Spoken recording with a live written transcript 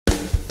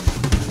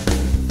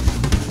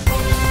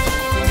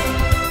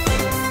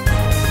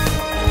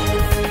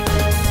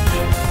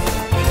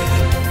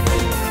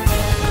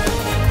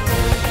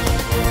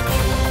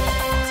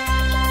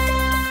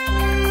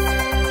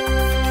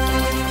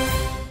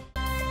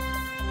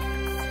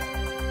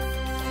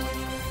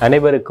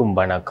அனைவருக்கும்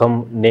வணக்கம்.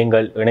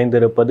 நீங்கள்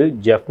இணைந்திருப்பது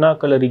ஜெஃப்னா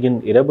கலரியின்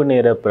இரவு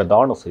நேர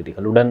பிரதான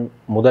செய்திகளுடன்.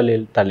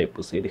 முதலில்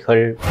தலைப்பு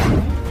செய்திகள்.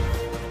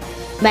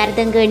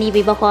 மருதங்கேணி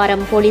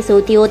விவகாரம், போலீஸ்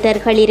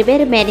உத்தியோகத்தர்கள்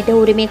 2 மனித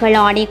உரிமைகள்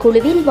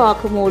ஆணைக்குழுவில்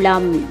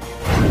வாக்குமூலம்.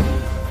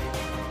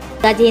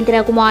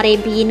 கஜேந்திரகுமார்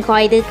எம்பியின்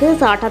கைதுக்கு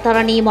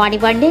சட்டத்தரணி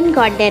மணிவண்ணன்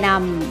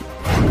கண்டனம்.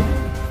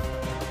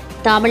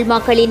 தமிழ்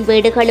மக்களின்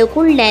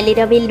வீடுகளுக்குள்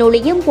நள்ளிரவில்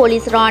நுழையும்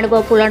போலீஸ்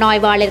ராணுவ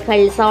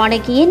புலனாய்வாளர்கள்,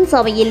 சாணக்கியின்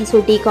சபையில்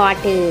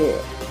சுட்டிக்காட்டு.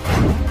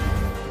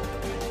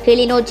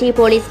 கிளிநொச்சி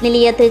போலீஸ்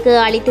நிலையத்துக்கு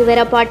அழைத்து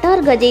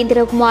வரப்பட்டார்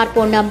கஜேந்திரகுமார்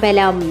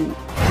பொன்னம்பலம்.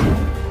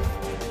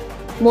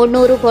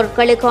 300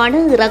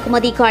 பொருட்களுக்கான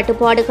இறக்குமதி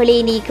கட்டுப்பாடுகளை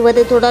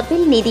நீக்குவது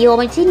தொடர்பில் நிதி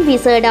அமைச்சின்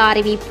விசேட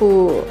அறிவிப்பு.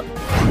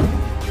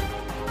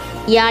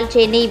 யாழ்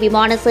சென்னை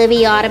விமான சேவை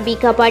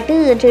ஆரம்பிக்கப்பட்டு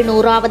இன்று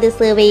 100வது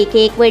சேவை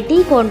கேக் வெட்டி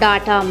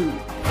கொண்டாட்டம்.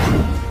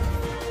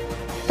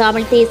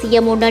 தமிழ்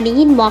தேசிய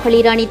முன்னணியின்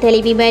மகளிர் அணி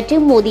தலைவி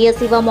மற்றும் முதிய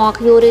சிவம்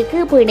ஆகியோருக்கு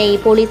பிணை,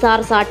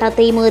 போலீசார்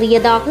சட்டத்தை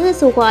மீறியதாக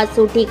சுகாஸ்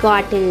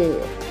சுட்டிக்காட்டு.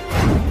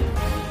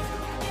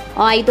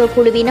 ஆயுத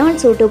குழுவினால்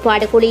சுட்டு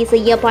படுகொலை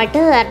செய்யப்பட்ட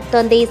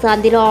அருட்தந்தை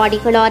சந்திரா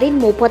அடிகளாரின்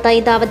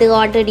 35வது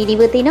ஆண்டு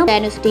நினைவு தினம்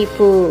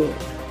அனுஷ்டிப்பு.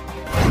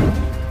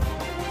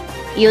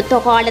 யுத்த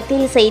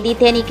காலத்தில் செய்தி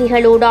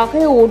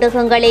தணிக்கைகளூடாக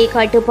ஊடகங்களை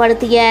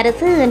கட்டுப்படுத்திய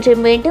அரசு இன்று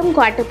மீண்டும்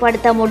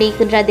கட்டுப்படுத்த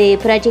முடிகின்றது.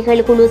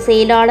 பிரஜைகள் குழு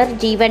செயலாளர்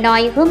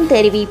ஜீவநாயகம்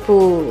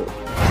தெரிவிப்பு.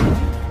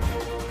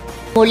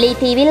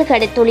 முல்லைத்தீவில்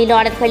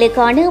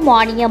கடற்தொழிலாளர்களுக்கான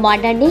மானிய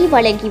மண்ணெண்ணெய்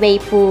வழங்கி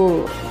வைப்பு.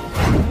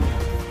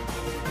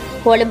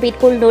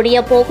 கொழும்பிற்குள் நுழைய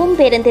போகும்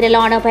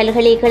பெருந்திரளான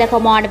பல்கலைக்கழக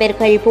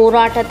மாணவர்கள்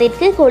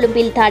போராட்டத்திற்கு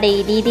கொழும்பில் தடை,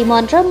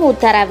 நீதிமன்றம்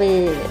உத்தரவு.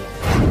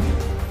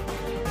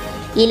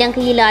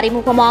 இலங்கையில்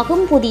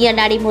அறிமுகமாகும் புதிய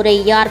நடைமுறை,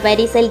 யார்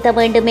வரி செலுத்த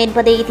வேண்டும்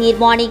என்பதை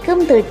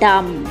தீர்மானிக்கும்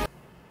திட்டம்.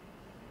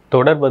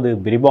 தொடர்வது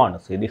விரிவான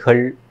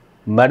செய்திகள்.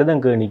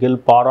 மருதங்கேணியில்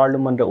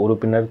பாராளுமன்ற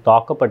உறுப்பினர்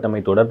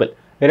தாக்கப்பட்டமை தொடர்பில்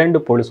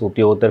 2 போலீஸ்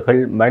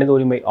உத்தியோகத்தர்கள் மனித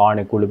உரிமை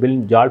ஆணைக்குழுவில்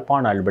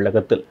யாழ்ப்பாண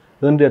அலுவலகத்தில்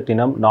இன்றைய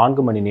தினம்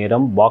 4 மணி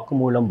நேரம்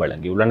வாக்குமூலம்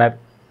வழங்கியுள்ளனர்.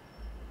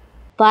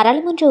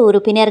 பாராளுமன்ற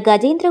உறுப்பினர்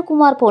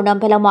கஜேந்திரகுமார்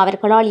பொன்னம்பலம்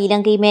அவர்களால்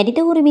இலங்கை மனித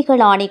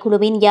உரிமைகள்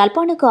ஆணைக்குழுவின்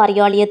யாழ்ப்பாண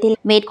காரியாலயத்தில்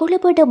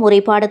மேற்கொள்ளப்பட்ட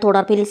முறைப்பாடு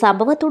தொடர்பில்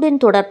சம்பவத்துடன்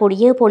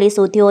தொடர்புடைய போலீஸ்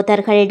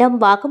உத்தியோகத்தர்களிடம்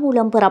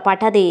வாக்குமூலம்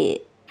பெறப்பட்டது.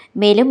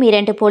 மேலும்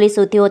 2 போலீஸ்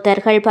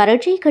உத்தியோகத்தர்கள்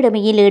பரீட்சை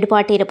கடமையில்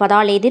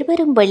ஈடுபட்டிருப்பதால்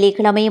எதிர்வரும்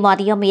வெள்ளிக்கிழமை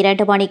மதியம்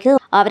 2 மணிக்கு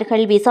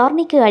அவர்கள்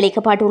விசாரணைக்கு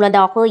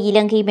அளிக்கப்பட்டுள்ளதாக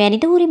இலங்கை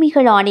மனித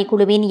உரிமைகள்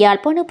ஆணைக்குழுவின்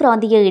யாழ்ப்பாண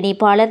பிராந்திய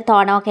இணைப்பாளர்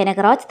தானா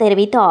கனகராஜ்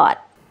தெரிவித்தார்.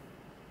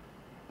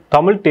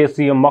 தமிழ்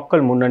தேசிய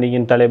மக்கள்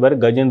முன்னணியின் தலைவர்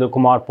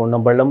கஜேந்திரகுமார்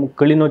பொன்னம்பலம்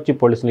கிளிநொச்சி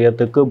போலீஸ்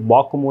நிலையத்துக்கு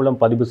வாக்குமூலம்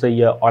பதிவு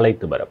செய்ய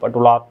அழைத்து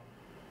வரப்பட்டுள்ளார்.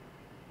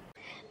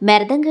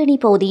 மருதங்கேணி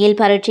பகுதியில்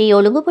பரீட்சை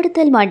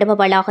ஒழுங்குபடுத்தல் மண்டப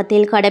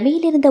வளாகத்தில்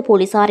கடமையில் இருந்த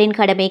போலீசாரின்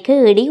கடமைக்கு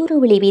இடையூறு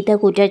விளைவித்த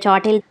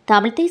குற்றச்சாட்டில்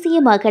தமிழ்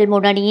தேசிய மக்கள்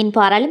முன்னணியின்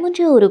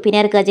பாராளுமன்ற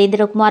உறுப்பினர்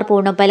கஜேந்திரகுமார்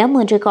பொன்னம்பலம்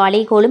இன்று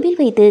காலை கொழும்பில்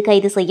வைத்து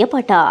கைது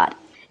செய்யப்பட்டார்.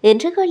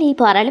 இன்று காலை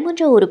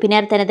பாராளுமன்ற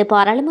உறுப்பினர் தனது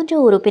பாராளுமன்ற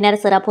உறுப்பினர்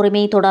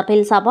சிறப்புரிமை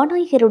தொடர்பில்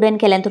சபாநாயகருடன்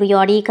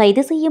கலந்துரையாடி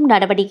கைது செய்யும்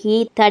நடவடிக்கையை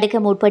தடுக்க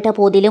முற்பட்ட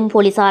போதிலும்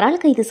போலீசாரால்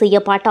கைது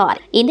செய்யப்பட்டார்.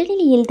 இந்த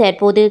நிலையில்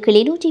தற்போது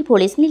கிளிநொச்சி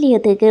போலீஸ்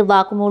நிலையத்துக்கு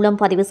வாக்குமூலம்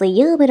பதிவு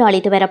செய்ய அவர்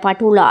அழைத்து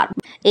வரப்பட்டுள்ளார்.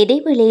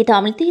 இதேவேளை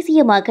தமிழ் தேசிய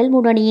மக்கள்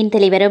முன்னணியின்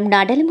தலைவரும்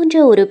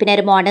நாடாளுமன்ற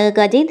உறுப்பினருமான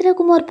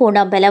கஜேந்திரகுமார்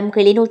பொன்னம்பலம்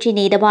கிளிநொச்சி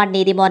நீதவான்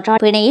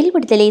நீதிமன்றம் பிணையில்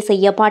விடுதலை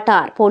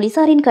செய்யப்பட்டார்.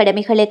 போலீசாரின்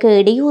கடமைகளுக்கு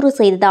இடையூறு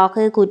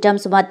செய்ததாக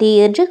குற்றம் சுமத்தி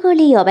இன்று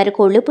காலை அவர்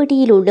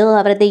கொள்ளுப்பட்டியில்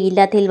அவரது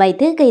இல்லத்தில்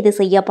வைத்து கைது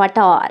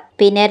செய்யப்பட்டார்.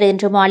 பின்னர்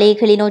இன்று மாலை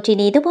கிளிநொச்சி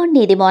நீதிவான்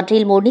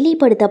நீதிமன்றில்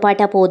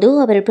முன்னிலைப்படுத்தப்பட்ட போது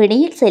அவர்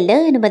பிணையில் செல்ல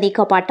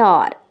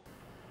அனுமதிக்கப்பட்டார்.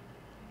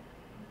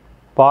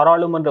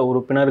 பாராளுமன்ற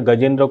உறுப்பினர்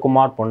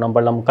கஜேந்திரகுமார்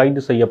பொன்னம்பலம்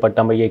கைது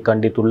செய்யப்பட்டமையை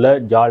கண்டித்துள்ள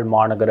யாழ்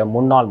மாநகர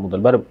முன்னாள்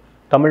முதல்வரும்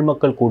தமிழ்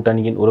மக்கள்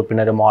கூட்டணியின்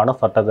உறுப்பினருமான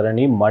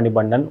சட்டத்தரணி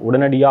மணிவண்ணன்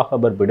உடனடியாக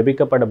அவர்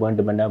விடுவிக்கப்பட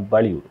வேண்டும் என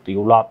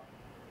வலியுறுத்தியுள்ளார்.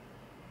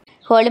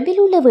 கொழும்பில்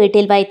உள்ள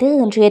வீட்டில் வைத்து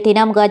இன்றைய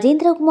தினம்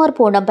கஜேந்திரகுமார்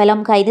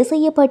பொன்னம்பலம் கைது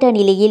செய்யப்பட்ட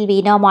நிலையில்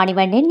வீணா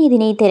மணிவண்ணன்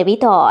இதனை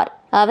தெரிவித்தார்.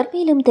 அவர்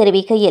மேலும்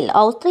தெரிவிக்கையில்,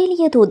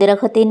 ஆஸ்திரேலிய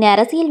தூதரகத்தின்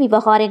அரசியல்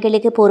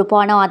விவகாரங்களுக்கு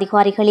பொறுப்பான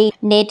அதிகாரிகளை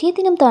நேற்றைய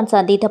தினம் தான்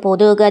சந்தித்த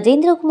போது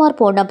கஜேந்திரகுமார்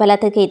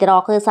பொன்னம்பலத்துக்கு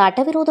எதிராக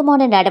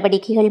சட்டவிரோதமான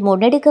நடவடிக்கைகள்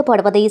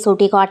முன்னெடுக்கப்படுவதை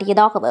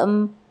சுட்டிக்காட்டியதாகவும்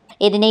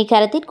இதனை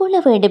கருத்தில் கொள்ள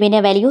வேண்டும் என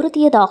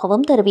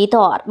வலியுறுத்தியதாகவும்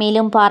தெரிவித்தார்.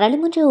 மேலும்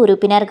பாராளுமன்ற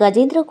உறுப்பினர்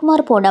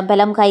கஜேந்திரகுமார்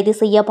பொன்னம்பலம் கைது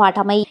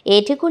செய்யப்பட்டமை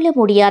ஏற்றுக்கொள்ள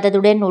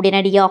முடியாததுடன்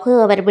உடனடியாக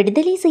அவர்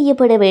விடுதலை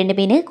செய்யப்பட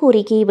வேண்டும் என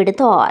கோரிக்கை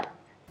விடுத்தார்.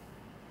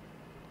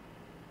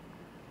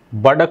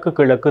 வடக்கு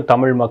கிழக்கு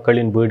தமிழ்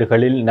மக்களின்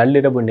வீடுகளில்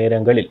நள்ளிரவு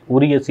நேரங்களில்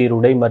உரிய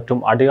சீருடை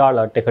மற்றும் அடையாள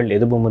அட்டைகள்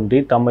எதுவுமின்றி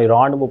தம்மை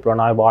இராணுவ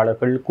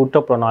புலனாய்வாளர்கள்,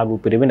 குற்றப்புலனாய்வு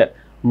பிரிவினர்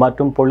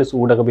மற்றும் போலீஸ்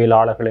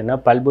ஊடகவியலாளர்கள் என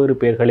பல்வேறு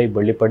பெயர்களை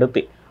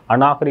வெளிப்படுத்தி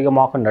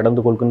அநாகரிகமாக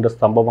நடந்து கொள்கின்ற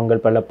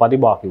சம்பவங்கள் பல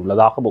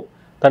பதிவாகியுள்ளதாகவும்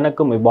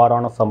தனக்கும்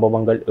இவ்வாறான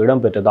சம்பவங்கள்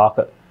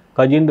இடம்பெற்றதாக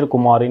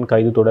கஜேந்திரகுமாரின்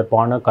கைது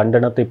தொடர்பான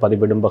கண்டனத்தை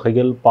பதிவிடும்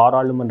வகையில்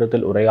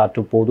பாராளுமன்றத்தில்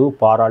உரையாற்றும் போது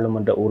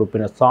பாராளுமன்ற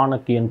உறுப்பினர்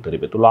சாணக்கியன்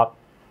தெரிவித்துள்ளார்.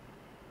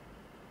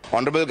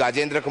 Honorable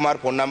Gajendra Kumar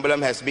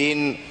Ponnambalam has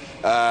been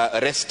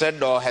arrested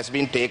or has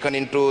been taken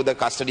into the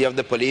custody of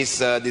the police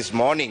this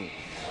morning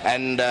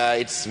And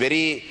it's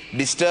very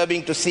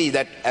disturbing to see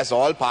that as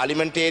all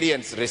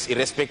parliamentarians,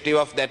 irrespective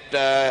of that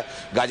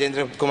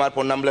Gajendra Kumar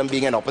Ponnambalam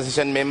being an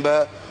opposition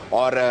member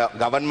or a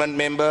government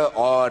member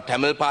or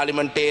Tamil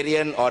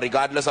parliamentarian, or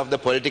regardless of the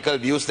political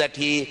views that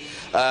he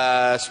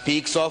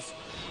speaks of,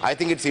 I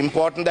think it's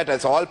important that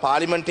as all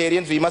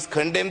parliamentarians we must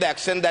condemn the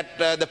action that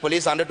the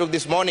police undertook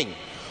this morning.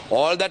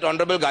 All that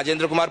Honorable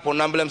Gajendra Kumar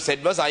Ponnambalam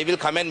said was, I will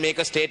come and make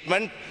a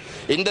statement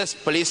in the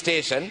police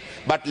station,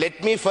 but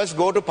let me first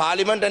go to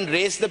Parliament and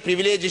raise the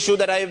privilege issue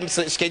that I am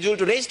scheduled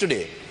to raise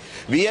today.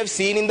 We have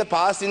seen in the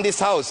past in this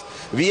house,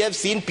 we have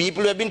seen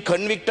people who have been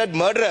convicted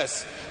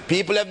murderers.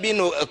 People have been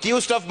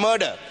accused of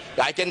murder.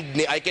 I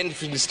can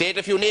state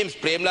a few names.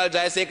 Premlal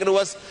Jayasekar, who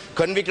was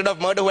convicted of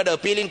murder, who had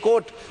appeal in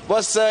court,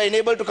 was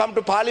enabled to come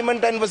to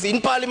Parliament and was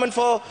in Parliament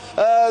for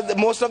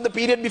most of the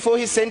period before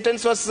his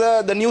sentence was,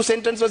 the new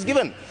sentence was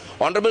given.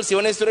 Honorable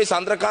Sivaneswari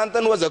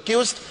Sandrakanthan, who was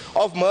accused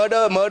of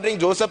murdering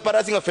Joseph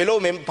Parasing, a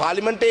fellow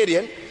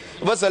parliamentarian,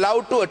 was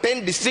allowed to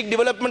attend District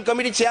Development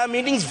Committee chair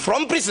meetings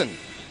from prison.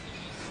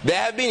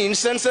 There have been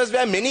instances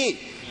where many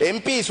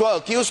MPs who are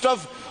accused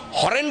of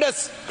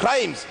horrendous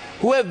crimes,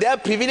 who have their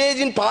privilege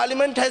in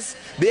Parliament,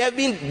 they have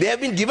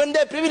been given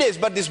their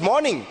privilege. But this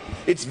morning,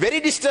 it's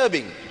very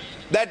disturbing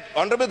that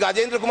Honorable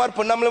Gajendra Kumar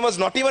Ponnambalam was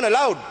not even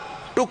allowed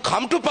to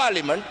come to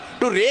Parliament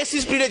to raise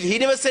his privilege. He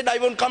never said, I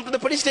won't come to the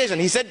police station.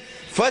 He said,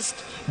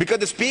 first, because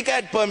the Speaker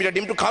had permitted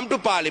him to come to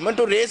Parliament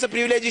to raise a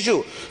privilege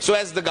issue. So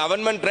as the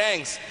government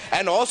ranks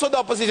and also the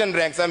opposition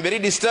ranks, I'm very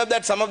disturbed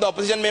that some of the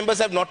opposition members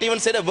have not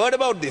even said a word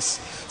about this.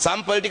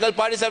 Some political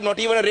parties have not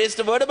even raised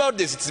a word about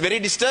this. It's very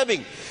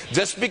disturbing.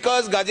 Just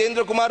because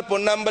Gajendra Kumar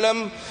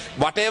Ponnambalam,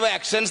 whatever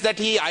actions that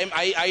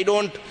I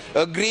don't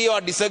agree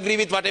or disagree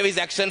with whatever his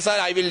actions are,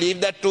 I will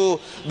leave that to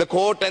the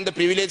court and the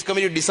privilege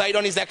committee to decide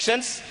on his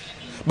actions.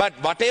 But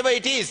whatever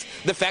it is,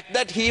 the fact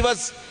that he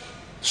was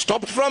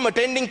stopped from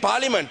attending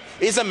Parliament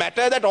is a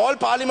matter that all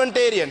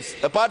parliamentarians,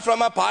 apart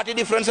from our party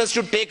differences,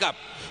 should take up.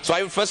 So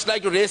I would first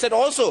like to raise it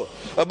also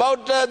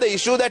about the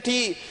issue that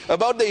he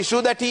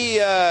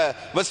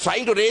was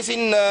trying to raise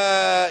in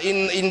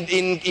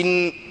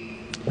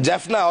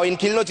Jaffna or in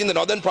Kilnoch in the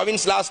northern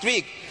province last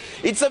week.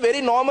 It's a very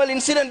normal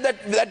incident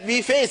that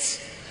we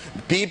face.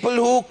 People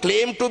who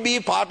claim to be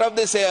part of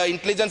this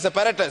intelligence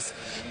apparatus,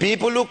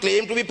 people who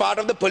claim to be part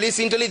of the police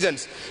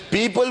intelligence,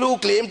 people who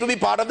claim to be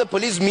part of the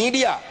police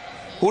media,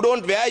 who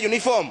don't wear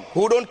uniform,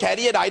 who don't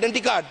carry an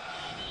identity card.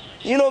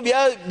 You know, we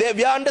are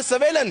under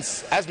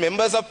surveillance. As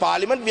members of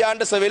Parliament, we are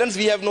under surveillance.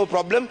 We have no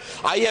problem.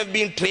 I have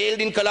been trailed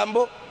in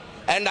Colombo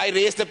and I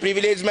raised a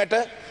privilege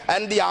matter.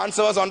 And the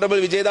answer was, Honorable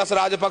Vijaydas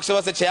Rajapaksa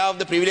was the chair of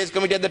the privilege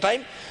committee at the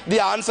time. The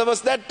answer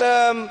was that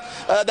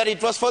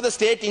it was for the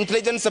state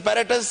intelligence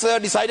apparatus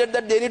decided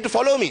that they need to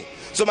follow me.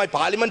 So my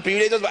Parliament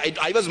privilege was,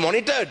 I was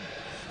monitored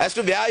as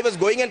to where I was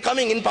going and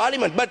coming in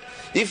Parliament. But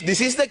if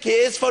this is the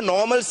case for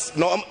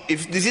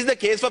if this is the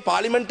case for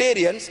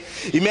parliamentarians,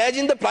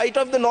 imagine the plight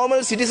of the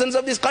normal citizens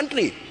of this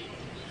country.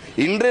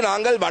 இன்று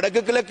நாங்கள்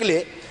வடக்கு கிழக்கிலே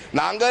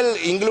நாங்கள்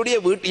எங்களுடைய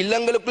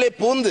இல்லங்களுக்குள்ளே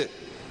பூந்து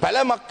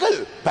பல மக்கள்,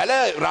 பல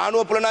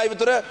ராணுவ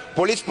புலனாய்வுத்துறை,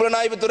 போலீஸ்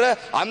புலனாய்வுத்துறை,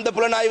 அந்த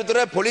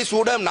புலனாய்வுத்துறை, போலீஸ்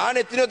ஊடகம், நான்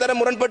எத்தனையோ தர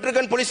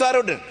முரண்பட்டிருக்கேன்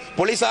போலீசாருடன்.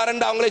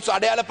 போலீசாரண்டு அவங்களை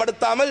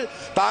அடையாளப்படுத்தாமல்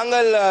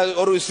தாங்கள்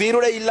ஒரு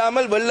சீருடை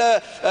இல்லாமல் வெள்ள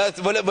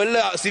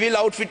சிவில்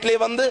அவுட்ஃபிட்லே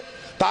வந்து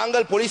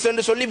தாங்கள் போலீஸ்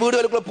என்று சொல்லி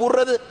வீடுகளுக்குள்ள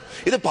பூர்றது.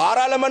 இது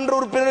பாராளுமன்ற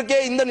உறுப்பினருக்கே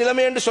இந்த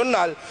நிலைமை என்று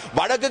சொன்னால்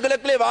வடக்கு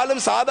கிழக்கிலே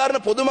வாழும் சாதாரண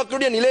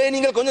பொதுமக்களுடைய நிலையை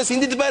நீங்கள் கொஞ்சம்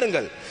சிந்தித்து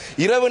பாருங்கள்.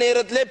 இரவு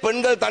நேரத்திலே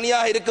பெண்கள்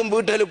தனியாக இருக்கும்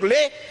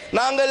வீட்டுகளுக்குள்ளே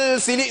நாங்கள்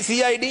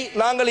சிஐடி,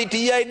 நாங்கள்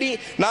டிஐடி,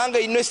 நாங்க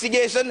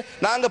இன்வெஸ்டிகேஷன்,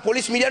 நாங்க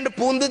போலீஸ் மீடியா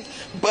பூந்து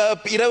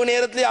இரவு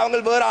நேரத்திலே அவங்க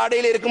வேறு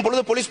ஆடையில் இருக்கும்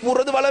பொழுது போலீஸ்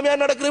பூர்றது வளமையா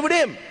நடக்கிற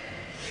விடயம்.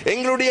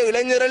 எங்களுடைய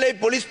இளைஞர்களை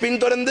போலீஸ்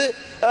பின்தொடர்ந்து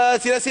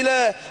சில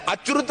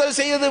அச்சுறுத்தல்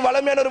செய்வது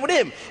வளமையான ஒரு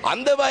விடயம்.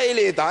 அந்த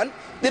வகையிலே தான்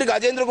திரு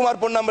கஜேந்திர குமார்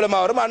பொன்னம்பலம்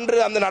அவரும் அன்று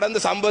அந்த நடந்த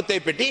சம்பவத்தை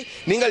பற்றி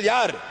நீங்கள்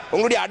யார்,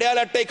 உங்களுடைய அடையாள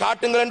அட்டை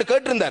காட்டுங்கள் என்று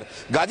கேட்டிருந்தார்.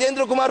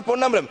 Gajendra Kumar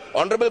Ponnambalam,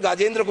 Honorable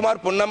Gajendra Kumar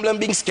Ponnambalam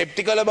being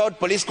skeptical about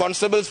police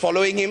constables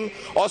following him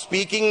or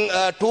speaking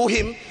to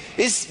him,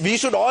 we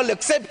should all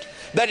accept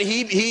that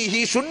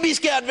he should be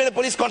scared when a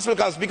police constable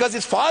comes, because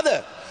his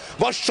father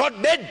was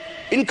shot dead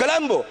in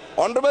Colombo.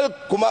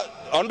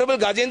 Honorable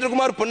Gajendra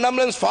Kumar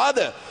Ponnambalam's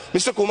father,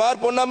 Mr. Kumar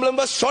Ponnambalam,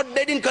 was shot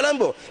dead in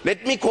Colombo.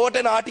 Let me quote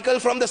an article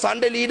from the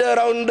Sunday Leader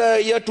around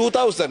year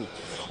 2000.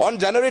 On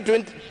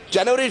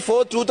January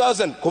 4,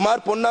 2000, Kumar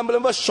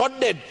Ponnambalam was shot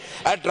dead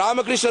at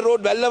Ramakrishna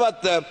Road,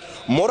 Vellavath.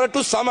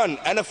 Moratu Saman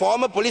and a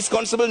former police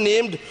constable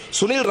named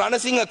Sunil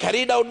Ranasinghe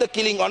carried out the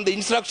killing on the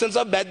instructions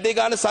of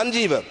Baddegana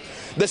Sanjeeva.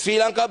 The Sri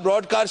Lanka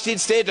broadcast sheet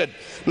stated.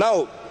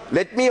 Now,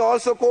 let me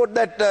also quote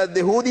that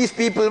who these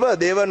people were.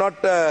 They were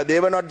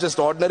not just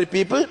ordinary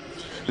people.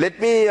 Let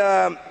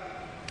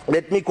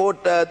me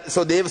quote.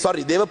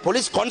 They were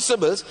police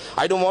constables.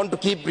 I don't want to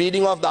keep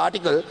reading off the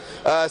article.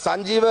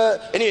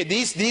 Sanjeeva. Anyway,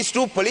 these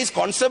two police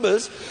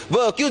constables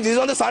were accused. This is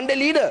on the Sunday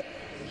Leader.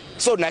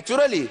 So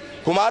naturally,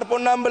 Kumar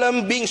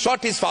Ponnambalam being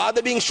shot, his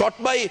father being shot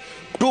by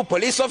two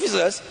police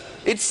officers,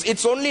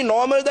 it's only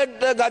normal that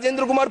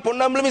Gajendra Kumar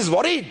Ponnambalam is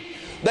worried.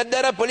 that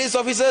there are police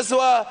officers who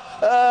are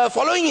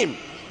following him.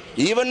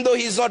 Even though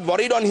he is not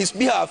worried on his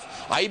behalf,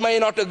 I may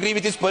not agree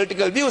with his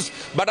political views,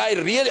 but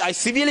I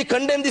severely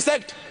condemn this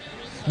act.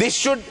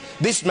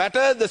 This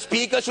matter, the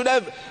Speaker should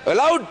have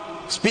allowed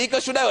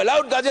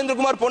Gajendra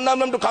Kumar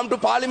Ponnambalam to come to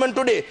Parliament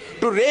today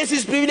to raise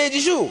his privilege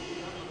issue.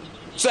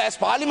 So as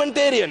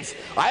parliamentarians,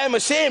 I am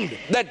ashamed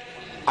that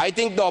I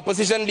think the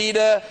opposition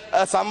leader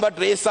somewhat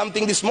raised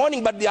something this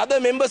morning, but the other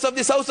members of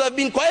this House have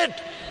been quiet.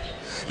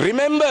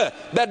 Remember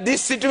that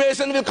this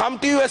situation will come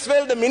to you as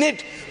well the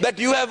minute that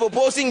you have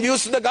opposing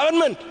views to the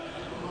government.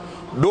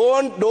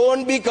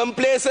 Don't be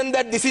complacent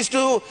that this is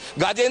to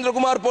Gajendra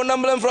Kumar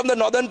Ponnambalam from the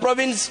northern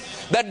province,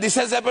 that this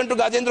has happened to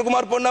Gajendra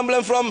Kumar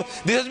Ponnambalam from,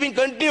 this has been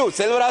continued.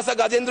 Selvarasa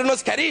Gajendran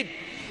was carried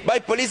by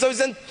police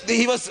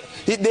officers,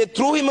 they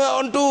threw him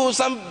onto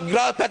some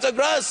patch of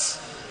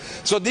grass.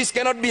 So this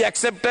cannot be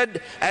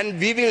accepted,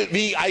 and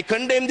I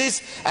condemn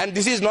this, and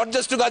this is not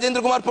just to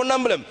Gajendra Kumar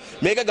Ponnambalam.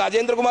 Meka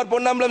Gajendra Kumar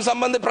Ponnambalam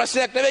sambandha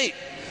ප්‍රශ්නයක් නෙවෙයි.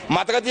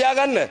 මතක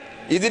තියාගන්න.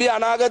 ඉදිරි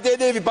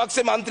අනාගතයේදී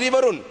විපක්ෂ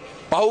මන්ත්‍රීවරුන්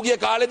පහුගිය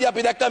කාලෙදී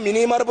අපි දැක්ක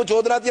මිනිමරපු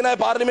චෝදනා තියන අය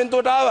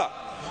පාර්ලිමේන්තුවට ආවා.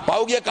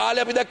 පහුගිය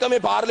කාලේ අපි දැක්ක මේ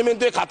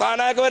පාර්ලිමේන්තුවේ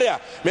කතානායකවරයා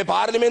මේ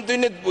පාර්ලිමේන්තුවේ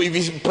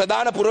ඉන්නේ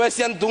ප්‍රධාන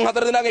පුරවැසියන්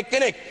 3-4 දෙනාගේ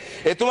එක්කෙනෙක්.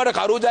 එතුමාට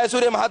කරු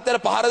ජයසූරිය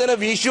මහත්තයාට පහර දෙන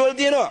විෂුවල්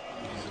තියෙනවා.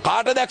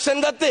 කාටද ඇක්ෂන්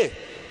ගත්තේ?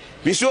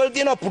 විෂුවල්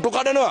තියෙනවා, පුටු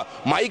කඩනවා,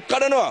 මයික්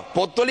කඩනවා,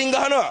 පොත් වලින්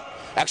ගහනවා.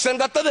 ඇක්ෂන්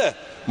ගත්තද?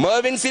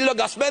 මර්වින් සිල්වා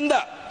ගස්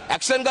බැන්දා.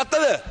 ඇක්ෂන්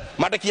ගත්තද?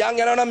 මට කියන්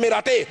යනවා නම් මේ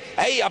රටේ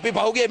ඇයි අපි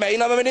පහුගිය මැයි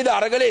 9 වෙනිදා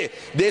අරගලේ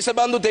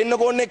දේශබන්දු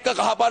තෙන්නකෝන් එක්ක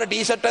කහපාර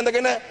ටී-ෂර්ට්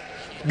ඇඳගෙන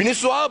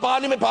මිනිස්සු ආව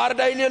පාර්ලිමේ පාරට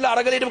ඇවිල්ලා වල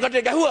අරගලේ හිටපු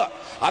කට්ටිය ගැහුවා.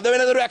 අද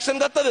වෙනදරු ඇක්ෂන්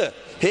ගත්තද?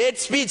 Hate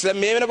speech.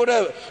 මේ වෙනකොට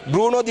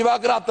බ්‍රූනෝ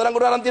දිවාකර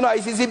අත්අඩංගුවට අරන් තියෙනවා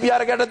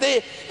ICCPR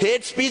යටතේ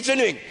හේට් ස්පීච්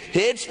වෙනුවෙන්.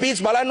 හේට් ස්පීච්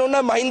බලන්න ඕන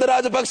නම් මහින්ද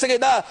රාජපක්ෂගේ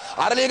දා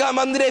අරලියගහ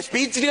මන්දිරේ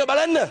ස්පීච් ටික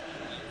බලන්න.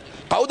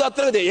 කවුද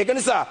අත්තරද? ඒක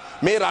නිසා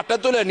මේ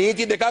රට තුළ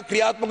නීති දෙකක්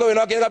ක්‍රියාත්මක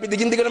වෙනවා කියන එක අපි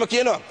දිගින් දිගටම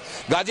කියනවා.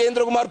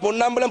 ගජේන්ද්‍ර කුමාර්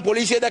පොන්නම්බලම්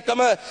පොලිසිය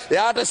දැක්කම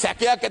එයාට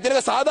සැකයක් ඇති වෙන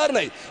එක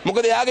සාධාරණයි.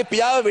 මොකද එයාගේ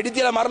පියාව වෙඩි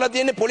තියලා මරලා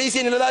තියෙන්නේ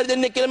පොලිසිය නිලධාරි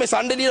දෙන්නෙක් කියලා මේ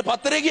සණ්ඩෙලියේ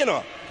පත්තරේ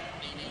කියනවා.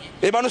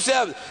 ඒ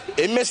මිනිස්සයා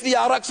MSD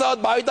ආරක්ෂාවත්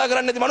භාවිතා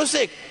කරන්නේ නැති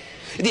මිනිස්සෙක්.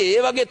 ඉතින්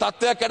ඒ වගේ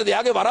තත්ත්වයක් යටතේ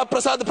එයාගේ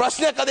වරප්‍රසාද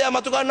ප්‍රශ්නයක් අද එයා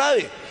මතු ගන්න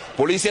ආවේ.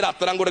 පොලිසියට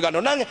අත්අඩංගුවට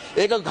ගන්න නම්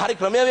ඒක හරි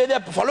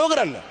ක්‍රමවේදයක් ෆලෝ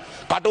කරන්න.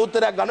 කට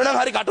උත්තරයක් ගන්න නම්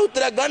හරි කට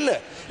උත්තරයක් ගන්න.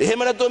 එහෙම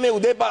නැත්නම් මේ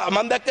උදේ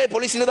මම දැක්කේ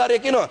පොලිස්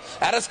නිලධාරියෙක් කියනවා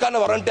ඇරස් කරන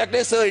වරන්ට් එකක්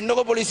නේ සර්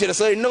ඉන්නකෝ පොලිසියට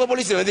සර් ඉන්නකෝ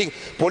පොලිසියට. ඉතින්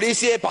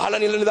පොලිසියේ පහළ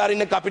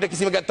නිලධාරීන් එක්ක අපිට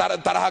කිසිම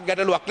තරහක්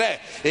ගැටලුවක් නැහැ.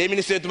 ඒ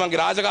මිනිස්සු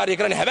එතුමන්ගේ රාජකාරිය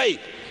කරන්නේ. හැබැයි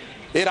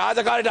ඒ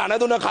රාජකාරියට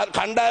අනදුන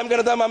කණ්ඩායම්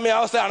ගැන තමයි මම මේ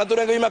අවස්ථාවේ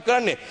අනතුරුවීමක්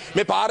කරන්නේ.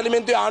 මේ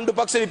පාර්ලිමේන්තුවේ ආණ්ඩු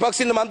පක්ෂ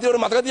විපක්ෂින්න මන්ත්‍රීවරු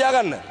මතක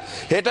තියාගන්න.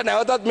 හෙට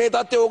නැවතත් මේ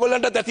තත්ත්වය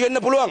ඕගොල්ලන්ට ඇති වෙන්න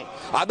පුළුවන්.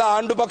 අද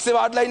ආණ්ඩු පක්ෂේ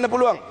වාඩිලා ඉන්න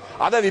පුළුවන්.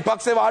 අද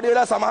විපක්ෂේ වාඩි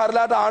වෙලා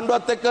සමහරලාට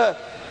ආණ්ඩුවත් එක්ක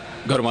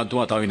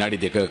ගරුමන්තුමා තව විනාඩි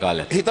 2ක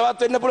කාලයක් හිතවත්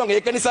වෙන්න පුළුවන්.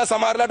 ඒක නිසා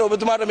සමහරලාට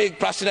ඔබතුමාට මේ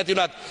ප්‍රශ්න නැති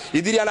වුණත්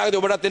ඉදිරි අනාගතේ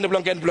ඔබටත් වෙන්න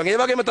පුළුවන් කියන්න පුළුවන්. ඒ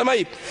වගේම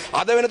තමයි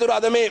අද වෙනතුරු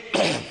අද මේ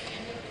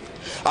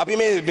අපි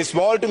මේ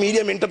small to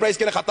medium enterprise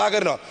ගැන කතා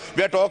කරනවා.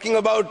 We are talking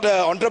about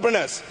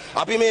entrepreneurs.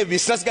 අපි මේ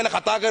business ගැන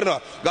කතා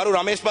කරනවා. ගරු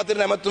රමේෂ්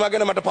පත්‍රින ඇමතුමා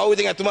ගැන මට පහුව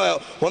ඉතින් එතුමා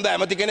හොඳ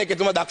ඇමති කෙනෙක්,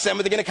 එතුමා දක්ෂ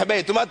ඇමති කෙනෙක්.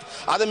 හැබැයි එතුමාත්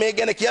අද මේ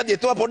ගැන කියද්දි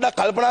එතුමා පොඩ්ඩක්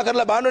කල්පනා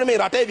කරලා බලන්න ඕනේ මේ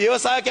රටේ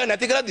ව්‍යවසායකයන්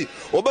නැති කරද්දි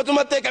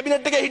ඔබතුමත් ඒ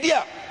කැබිනට් එකේ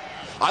හිටියා.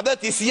 අද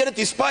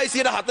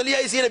 35%,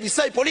 40%,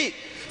 20%යි පොලි.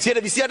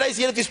 128යි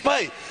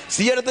 135යි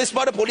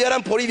 135ට පොලි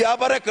අරන් පොලි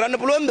ව්‍යාපාරයක් කරන්න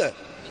පුළුවන්ද?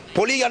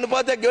 පොලි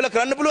අනුපාතයක් ගෙවලා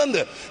කරන්න පුළුවන්ද?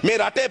 මේ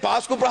රටේ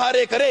පාස්කු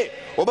ප්‍රහාරය කරේ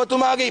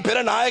ඔබතුමාගේ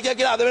පෙර නායකයා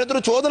කියලා අද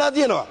වෙනතුරු චෝදනා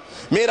තියෙනවා.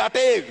 මේ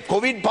රටේ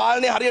කොවිඩ්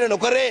පාලනය හරියට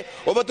නොකරේ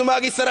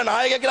ඔබතුමාගේ ඉස්සර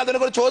නායකයා කියලා අද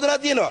වෙනකොට චෝදනා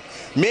තියෙනවා.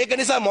 මේක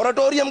නිසා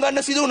මොරටෝරියම්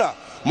ගන්න සිදු වුණා.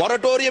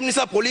 මොරටෝරියම්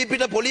නිසා පොලි.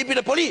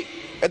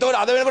 එතකොට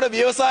අද වෙනකොට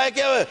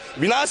ව්‍යවසායකයව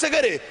විනාශ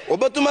කරේ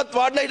ඔබතුමත්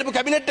වාඩිලා හිටපු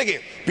කැබිනට් එකේ.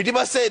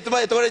 පිටිපස්සේ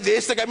එතුමා එතකොට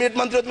ජ්‍යෙෂ්ඨ කැබිනට්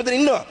මන්ත්‍රීවත් මෙතන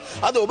ඉන්නවා.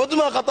 අද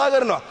ඔබතුමා කතා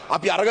කරනවා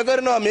අපි අරග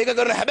කරනවා මේක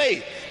කරනවා.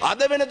 හැබැයි අද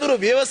වෙනතුරු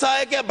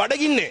ව්‍යවසායකයා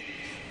බඩගින්නේ.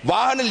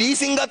 වාහන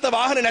ලීසින් ගත්ත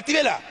වාහන නැති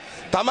වෙලා.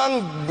 තමන්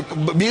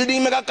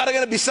බිල්ඩින් එකක්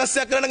අරගෙන බිස්නස්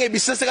එකක් කරනගේ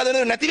බිස්නස් එක අද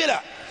නැති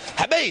වෙලා.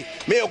 හැබැයි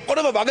මේ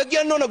ඔක්කොටම වග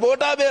කියන්න ඕන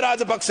ගෝඨාභය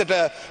රාජපක්ෂට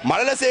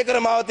මලලසේකර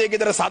මාවතේ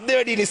ගෙදර සද්ද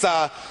වැඩි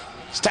නිසා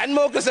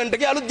ස්ටැන්මෝ ක්‍රසන්ට්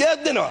එකේ අලුත් දෙයක්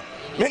දෙනවා.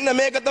 මෙන්න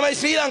මේක තමයි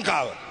ශ්‍රී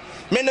ලංකාව.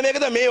 මෙන්න මේක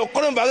තමයි මේ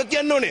ඔක්කොම වග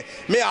කියන්න ඕනේ.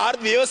 මේ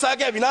ආර්ථික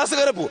ව්‍යවසායකය විනාශ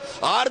කරපු,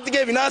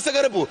 ආර්ථිකය විනාශ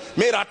කරපු,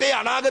 මේ රටේ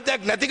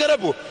අනාගතයක් නැති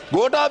කරපු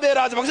ගෝඨාභය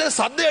රාජපක්ෂ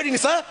සද්ද වැඩි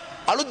නිසා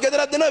අලුත්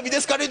ගෙදරක් දෙනවා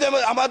විදේශ කටයුතු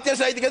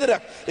අමාත්‍යාංශය අයිති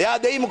ගෙදරක්. එයා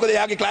දෙයි මොකද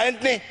එයාගේ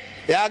ක්ලයන්ට් නේ.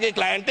 එයාගේ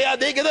ක්ලයන්ට් එයා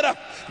දෙයි ගෙදරක්.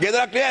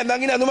 ගෙදරක් නේ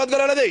ඇඳන් ඉන්න අඳුමත්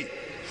කරලා දෙයි.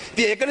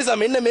 ඉතින් ඒක නිසා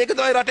මෙන්න මේක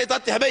තමයි රටේ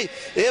තත්ත්වය. හැබැයි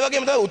ඒ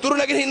වගේම තමයි උතුරු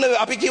නැගෙනහිර ඉන්න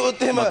අපි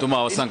කිව්වොත් එහෙම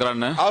මතුමා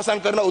අවසන්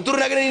කරන උතුරු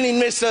නැගෙනහිර ඉන්න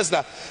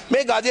ඉන්වෙස්ටර්ස්ලා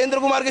මේ ගජේන්ද්‍ර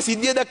කුමාර්ගේ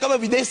සිද්ධිය දැක්කම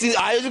විදේශ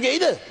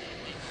ආයෝජකයෙයිද?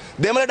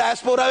 දෙමළ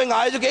ඩයස්පෝරාවෙන්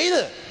ආයෝජකයෙයිද?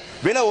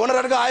 වෙන ඕන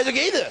රටක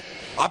ආයෝජකයෙයිද?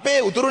 අපේ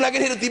උතුරු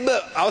නැගෙනහිර තිබ්බ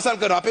අවසන්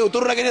කරනවා. අපේ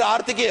උතුරු නැගෙනහිර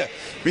ආර්ථිකය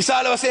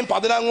විශාල වශයෙන්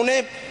පදනම්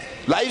වුණේ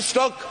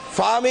livestock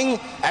farming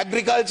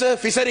agriculture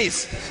fisheries.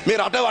 මේ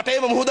රට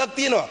වටේම මුහුදක්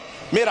තියෙනවා.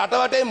 මේ රට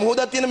වටේ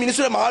මුහුදක් තියෙන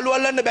මිනිස්සුන්ට මාළු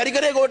අල්ලන්න බැරි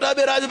කරේ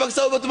ගෝඨාභය රාජපක්ෂ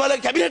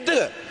ඔබතුමාලගේ කැබිනට්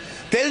එක.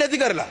 තෙල් නැති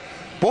කරලා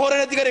පොහොර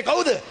නැති කරේ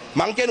කවුද?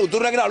 මං කියන්නේ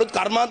උතුරු නැගෙන අලුත්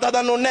කර්මාන්ත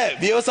හදන්න ඕනේ නැහැ.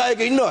 ව්‍යවසායක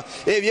ඉන්නවා.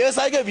 ඒ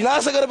ව්‍යවසායක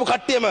විනාශ කරපු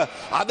කට්ටියම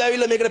අද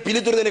ඇවිල්ලා මේකට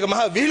පිළිතුරු දෙන එක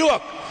මහා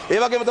විහිළුවක්. ඒ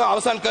වගේම තමයි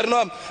අවසන්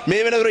කරනවා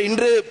මේ වෙනකොට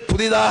இன்று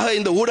புதிதாக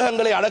இந்த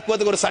ஊடகங்களை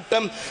அடக்குவதற்கு ஒரு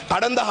சட்டம்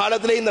கடந்த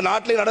காலத்திலே இந்த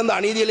நாட்டிலே நடந்த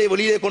அநீதிகளை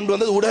வெளியிலே கொண்டு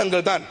வந்தது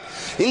ஊடகங்கள் தான்.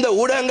 இந்த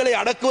ஊடகங்களை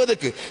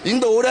அடக்குவதற்கு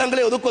இந்த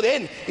ஊடகங்களை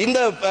ஒதுக்குவதேன்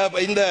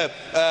இந்த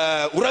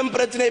உரம்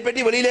பிரச்சனையை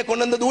பற்றி வெளியிலே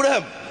கொண்டு வந்தது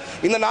ஊடகம்.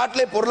 இந்த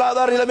நாட்டிலே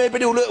பொருளாதார நிலைமை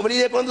பற்றி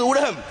வெளியே கொண்டு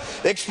ஊடகம்.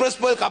 எக்ஸ்பிரஸ்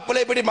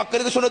கப்பலை பற்றி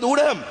மக்களுக்கு சொன்னது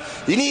ஊடகம்.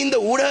 இனி இந்த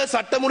ஊடக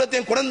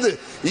சட்டமூலத்தையும் கொண்டு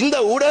இந்த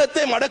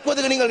ஊடகத்தை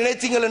மடக்குவதற்கு நீங்கள்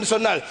நினைச்சீங்கள் என்று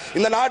சொன்னால்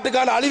இந்த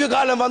நாட்டுக்கான அழிவு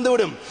காலம்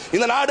வந்துவிடும்.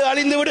 இந்த நாடு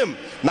அழிந்துவிடும்.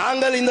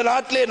 நாங்கள் இந்த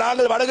நாட்டிலே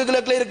நாங்கள் வடக்கு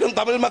கிழக்கில் இருக்கும்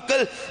தமிழ்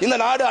மக்கள் இந்த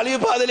நாடு அழிவு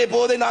பாதையிலே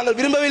போவதை நாங்கள்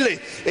விரும்பவில்லை.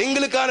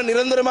 எங்களுக்கான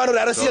நிரந்தரமான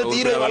ஒரு அரசியல்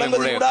தீர்வை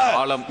வழங்குவது கூட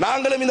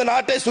நாங்களும் இந்த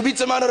நாட்டை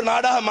சுபிட்சமான ஒரு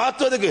நாடாக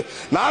மாற்றுவதற்கு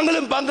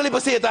நாங்களும்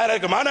பங்களிப்பு செய்ய தயாராக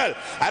இருக்கும். ஆனால்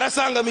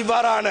அரசாங்கம்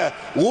இவ்வாறான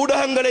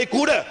ஊடகங்களை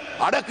கூட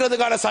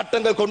அடக்கிறதுக்கான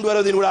சட்டங்கள் கொண்டு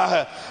வருவதனூடாக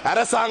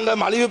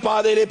அரசாங்கம் அழிவு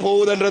பாதையிலே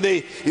போவதென்றதை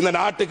இந்த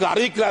நாட்டுக்கு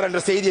அறிவிக்கிறார் என்ற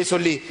செய்தியை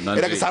சொல்லி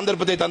எனக்கு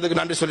சந்தர்ப்பத்தை தந்ததுக்கு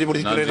நன்றி சொல்லி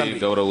முடிக்கிறேன்.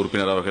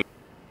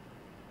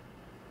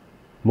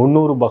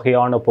 300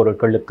 வகையான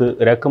பொருட்களுக்கு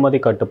இறக்குமதி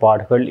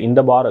கட்டுப்பாடுகள்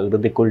இந்த வார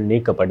இறுதிக்குள்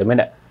நீக்கப்படும்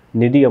என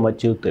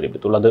நிதியமைச்சு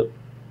தெரிவித்துள்ளது.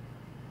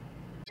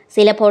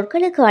 சில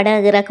பொருட்களுக்கான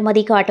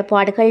இறக்குமதி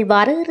கட்டுப்பாடுகள்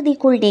வார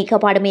இறுதிக்குள்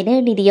நீக்கப்படும் என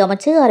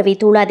நிதியமைச்சு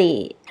அறிவித்துள்ளது.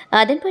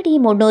 அதன்படி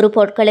 300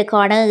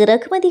 பொருட்களுக்கான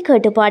இறக்குமதி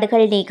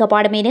கட்டுப்பாடுகள்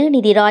நீக்கப்படும் என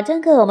நிதி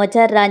ராஜாங்க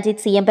அமைச்சர்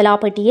ரஞ்சித்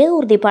சியம்பலாப்பட்டிய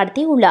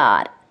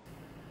உறுதிப்படுத்தியுள்ளார்.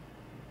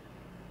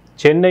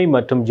 சென்னை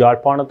மற்றும்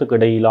யாழ்ப்பாணத்துக்கு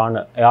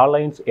இடையிலான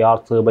ஏர்லைன்ஸ்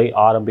ஏர் சேவை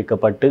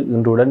ஆரம்பிக்கப்பட்டு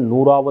இன்றுடன்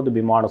 100வது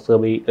விமான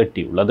சேவையை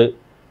எட்டியுள்ளது.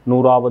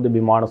 100வது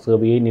விமான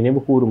சேவையை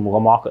நினைவுகூரும்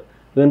முகமாக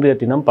இன்றைய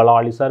தினம்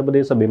பலாலி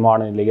சர்வதேச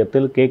விமான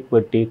நிலையத்தில் கேக்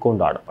வெட்டி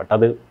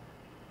கொண்டாடப்பட்டது.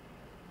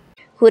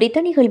 குறித்த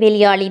நிகழ்வில்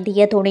யாழ்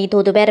இந்திய துணை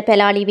தூதுவர்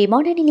பலாலி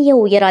விமான நிலைய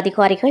உயர்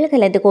அதிகாரிகள்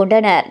கலந்து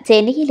கொண்டனர்.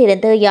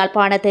 சென்னையிலிருந்து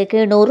யாழ்ப்பாணத்துக்கு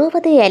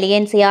 100வது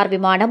அலியன்ஸ் ஏர்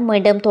விமானம்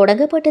மீண்டும்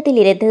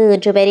தொடங்கப்பட்டதிலிருந்து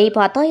இன்று வரை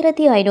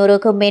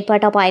 10,500க்கும்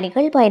மேற்பட்ட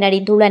பயணிகள்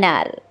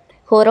பயனடைந்துள்ளனர்.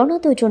 கொரோனா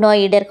தொற்று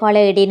நோய்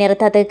இடர்கால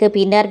இடைநிறுத்தத்துக்கு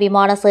பின்னர்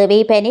விமான சேவை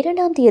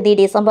 12ஆம் தேதி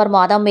டிசம்பர்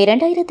மாதம்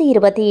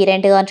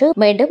 2022 அன்று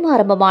மீண்டும்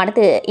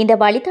ஆரம்பமானது. இந்த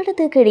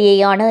வழித்தடத்துக்கு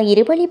இடையேயான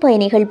இருவழி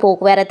பயணிகள்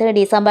போக்குவரத்து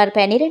டிசம்பர்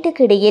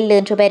 12க்கு இடையில்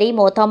இன்று வரை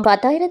மொத்தம்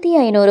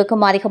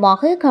 10,500க்கும்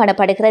அதிகமாக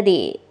காணப்படுகிறது.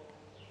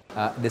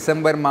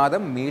 டிசம்பர்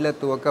மாதம் மீள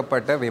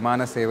துவக்கப்பட்ட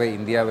விமான சேவை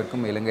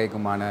இந்தியாவிற்கும்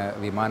இலங்கைக்குமான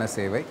விமான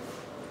சேவை,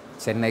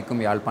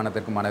 சென்னைக்கும்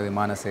யாழ்ப்பாணத்திற்குமான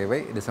விமான சேவை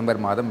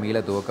டிசம்பர் மாதம்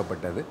மீள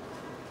துவக்கப்பட்டது.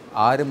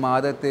 6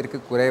 மாதத்திற்கு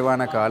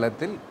குறைவான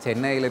காலத்தில்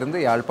சென்னையிலிருந்து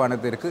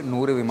யாழ்ப்பாணத்திற்கு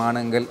 100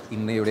 விமானங்கள்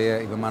இன்னையுடைய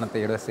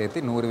விமானத்தையோடு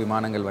சேர்த்து 100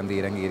 விமானங்கள் வந்து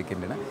இறங்கி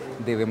இருக்கின்றன.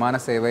 இந்த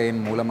விமான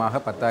சேவையின்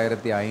மூலமாக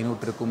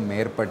 10,500க்கும்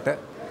மேற்பட்ட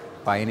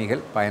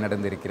பயணிகள்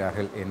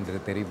பயனடைந்திருக்கிறார்கள் என்று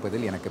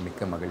தெரிவிப்பதில் எனக்கு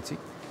மிக்க மகிழ்ச்சி.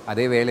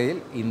 அதே வேளையில்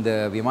இந்த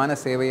விமான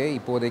சேவையை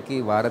இப்போதைக்கு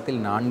வாரத்தில்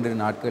 4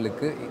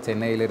 நாட்களுக்கு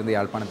சென்னையிலிருந்து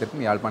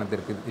யாழ்ப்பாணத்திற்கும்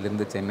யாழ்ப்பாணத்திற்கு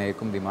இருந்து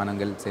சென்னைக்கும்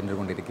விமானங்கள் சென்று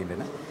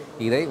கொண்டிருக்கின்றன.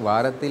 இதை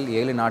வாரத்தில்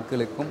 7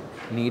 நாட்களுக்கும்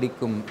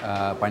நீடிக்கும்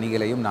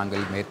பணிகளையும்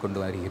நாங்கள் மேற்கொண்டு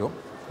வருகிறோம்.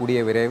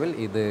 கூடிய விரைவில்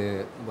இது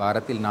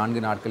வாரத்தில்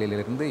 4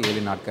 நாட்களிலிருந்து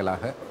 7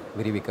 நாட்களாக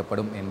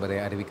விரிவிக்கப்படும் என்பதை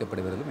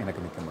அறிவிக்கப்படுவதிலும்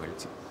எனக்கு மிக்க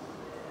மகிழ்ச்சி.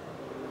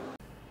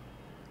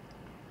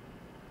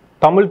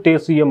 தமிழ்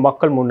தேசிய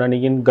மக்கள்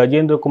முன்னணியின்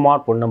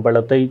கஜேந்திரகுமார்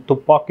பொன்னம்பலத்தை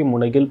துப்பாக்கி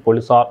முனையில்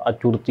போலீசார்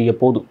அச்சுறுத்திய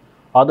போது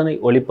அதனை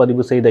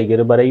ஒளிப்பதிவு செய்த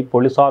இருவரை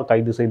போலீசார்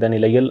கைது செய்த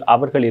நிலையில்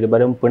அவர்கள்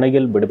இருவரும்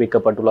பிணையில்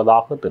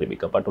விடுவிக்கப்பட்டுள்ளதாக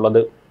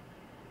தெரிவிக்கப்பட்டுள்ளது.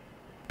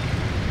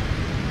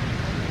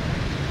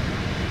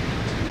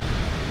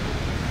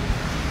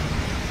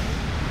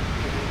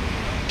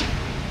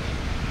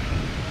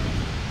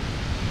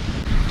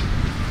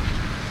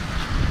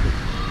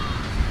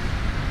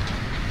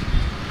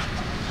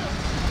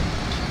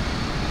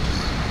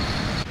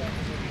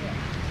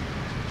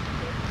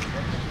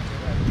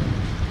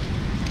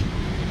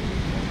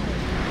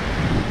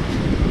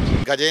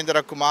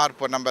 கஜேந்திரகுமார்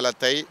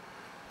பொன்னம்பலத்தை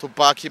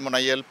துப்பாக்கி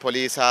முனையில்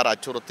போலீசார்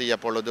அச்சுறுத்திய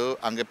பொழுது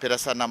அங்கு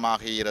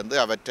பிரசன்னமாகி இருந்து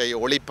அவற்றை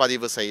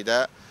ஒளிப்பதிவு செய்த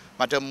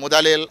மற்றும்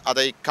முதலில்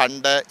அதை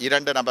கண்ட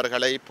 2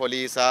 நபர்களை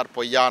போலீசார்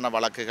பொய்யான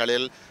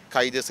வழக்குகளில்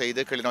கைது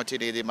செய்து கிளிநொச்சி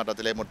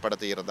நீதிமன்றத்திலே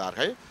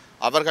முற்படுத்தியிருந்தார்கள்.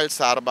 அவர்கள்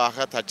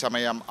சார்பாக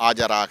தற்சமயம்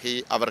ஆஜராகி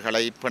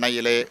அவர்களை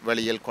பிணையிலே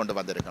வெளியில் கொண்டு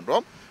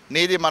வந்திருக்கின்றோம்.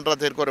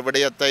 நீதிமன்றத்திற்கு ஒரு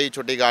விடயத்தை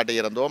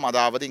சுட்டிக்காட்டியிருந்தோம்.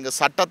 அதாவது இங்கு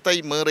சட்டத்தை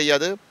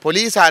மீறியது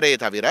போலீசாரே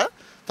தவிர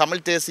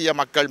தமிழ் தேசிய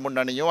மக்கள்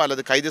முன்னணியோ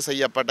அல்லது கைது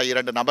செய்யப்பட்ட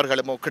 2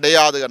 நபர்களுமோ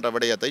கிடையாது என்ற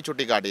விடயத்தை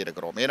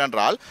சுட்டிக்காட்டியிருக்கிறோம்.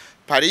 ஏனென்றால்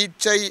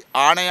பரீட்சை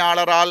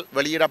ஆணையாளரால்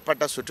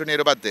வெளியிடப்பட்ட சுற்று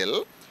நிருபத்தில்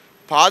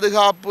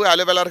பாதுகாப்பு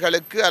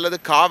அலுவலர்களுக்கு அல்லது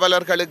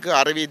காவலர்களுக்கு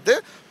அறிவித்து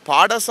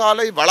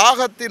பாடசாலை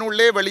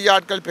வளாகத்தினுள்ளே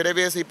வெளியாட்கள்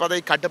பிரவேசிப்பதை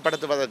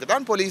கட்டுப்படுத்துவதற்கு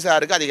தான்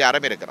போலீசாருக்கு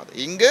அதிகாரம் இருக்கிறது.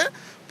 இங்கு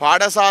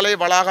பாடசாலை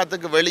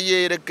வளாகத்துக்கு வெளியே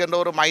இருக்கின்ற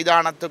ஒரு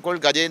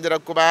மைதானத்துக்குள்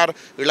கஜேந்திரகுமார்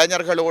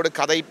இளைஞர்களோடு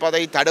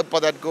கதைப்பதை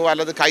தடுப்பதற்கோ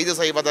அல்லது கைது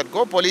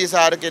செய்வதற்கோ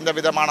போலீசாருக்கு எந்த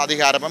விதமான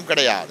அதிகாரமும்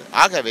கிடையாது.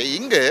 ஆகவே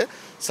இங்கு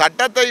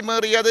சட்டத்தை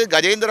மீறியது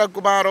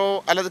கஜேந்திரகுமாரோ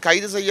அல்லது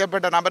கைது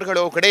செய்யப்பட்ட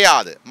நபர்களோ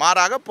கிடையாது.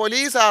 மாறாக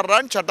போலீசார்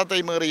தான் சட்டத்தை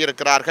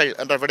மீறியிருக்கிறார்கள்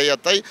என்ற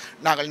விடயத்தை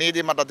நாங்கள்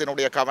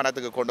நீதிமன்றத்தினுடைய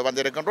கவனத்துக்கு கொண்டு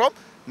வந்திருக்கின்றோம்.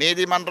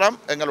 நீதிமன்றம்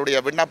எங்களுடைய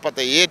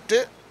விண்ணப்பத்தை ஏற்று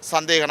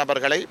சந்தேக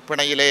நபர்களை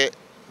பிணையிலே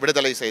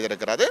விடுதலை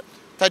செய்திருக்கிறது.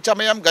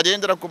 தற்சமயம்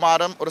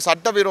கஜேந்திரகுமாரும் ஒரு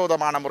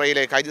சட்டவிரோதமான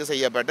முறையிலே கைது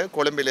செய்யப்பட்டு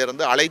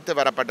கொழும்பிலிருந்து அழைத்து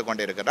வரப்பட்டு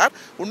கொண்டிருக்கிறார்.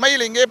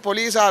 உண்மையில் இங்கே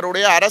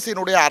போலீசாருடைய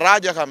அரசினுடைய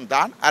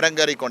அராஜகம்தான்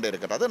அரங்கேறிக்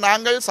கொண்டிருக்கிறது.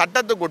 நாங்கள்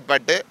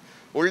சட்டத்துக்குட்பட்டு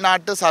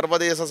உள்நாட்டு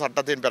சர்வதேச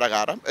சட்டத்தின்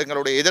பிரகாரம்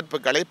எங்களுடைய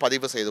எதிர்ப்புகளை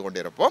பதிவு செய்து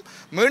கொண்டிருப்போம்.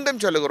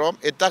 மீண்டும் சொல்லுகிறோம்,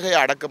 எத்தகைய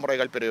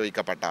அடக்குமுறைகள்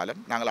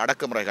பிரயோகிக்கப்பட்டாலும் நாங்கள்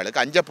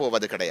அடக்குமுறைகளுக்கு அஞ்சப்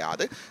போவது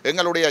கிடையாது.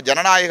 எங்களுடைய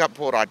ஜனநாயக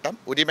போராட்டம்,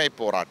 உரிமை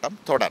போராட்டம்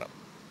தொடரும்.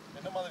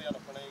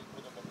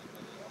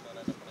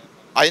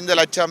 5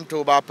 லட்சம்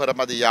ரூபாய்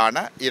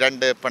பெறுமதியான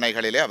 2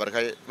 பிணைகளிலே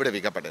அவர்கள்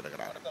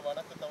விடுவிக்கப்பட்டிருக்கிறார்கள்.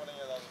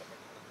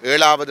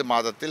 7வது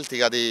மாதத்தில்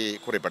திகதி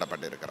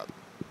குறிப்பிடப்பட்டிருக்கிறது.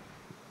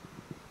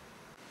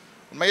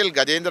 உண்மையில்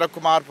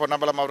கஜேந்திரகுமார்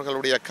பொன்னம்பலம்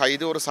அவர்களுடைய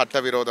கைது ஒரு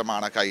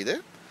சட்டவிரோதமான கைது.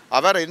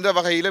 அவர் எந்த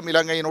வகையிலும்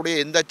இலங்கையினுடைய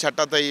எந்த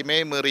சட்டத்தையுமே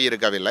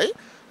மீறியிருக்கவில்லை.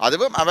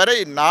 அதுவும் அவரை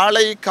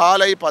நாளை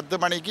காலை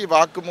 10 மணிக்கு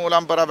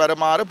வாக்குமூலம் பெற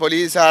வருமாறு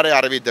போலீசாரை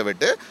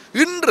அறிவித்துவிட்டு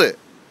இன்று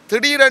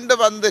திடீரென்று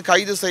வந்து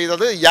கைது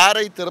செய்தது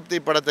யாரை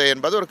திருப்திப்படுத்த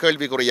என்பது ஒரு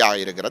கேள்விக்குறியாக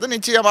இருக்கிறது.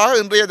 நிச்சயமாக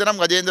இன்றைய தினம்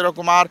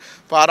கஜேந்திரகுமார்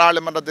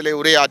பாராளுமன்றத்திலே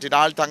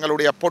உரையாற்றினால்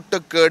தங்களுடைய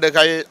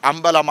பொட்டுக்கேடுகள்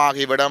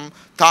அம்பலமாகிவிடும்,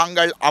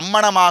 தாங்கள்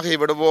அம்மனமாகி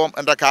விடுவோம்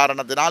என்ற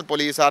காரணத்தினால்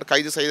போலீசார்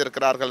கைது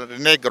செய்திருக்கிறார்கள் என்று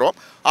நினைக்கிறோம்.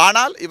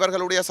 ஆனால்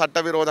இவர்களுடைய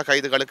சட்டவிரோத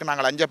கைதுகளுக்கு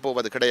நாங்கள் அஞ்சப்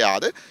போவது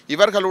கிடையாது.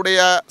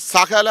 இவர்களுடைய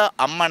சகல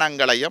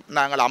அம்மனங்களையும்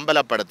நாங்கள்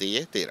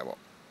அம்பலப்படுத்தியே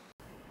தீருவோம்.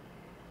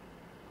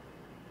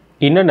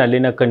 இன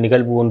நல்லிணக்க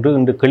நிகழ்வு ஒன்று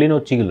இன்று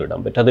கிளிநொச்சியில்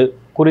இடம்பெற்றது.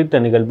 குறித்த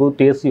நிகழ்வு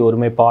தேசிய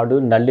ஒருமைப்பாடு,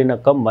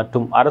 நல்லிணக்கம்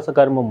மற்றும் அரச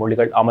கர்ம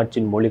மொழிகள்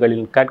அமைச்சின்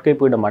மொழிகளின்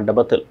கற்கைப்பீட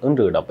மண்டபத்தில்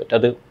இன்று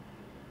இடம்பெற்றது.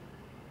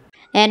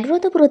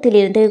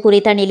 அனுராதபுரத்திலிருந்து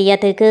குறித்த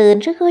நிலையத்துக்கு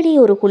இன்று காலை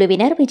ஒரு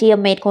குழுவினர்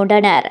விஜயம்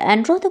மேற்கொண்டனர்.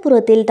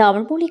 அனுராதபுரத்தில்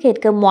தமிழ் மொழி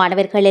கேட்கும்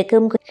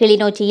மாணவர்களுக்கும்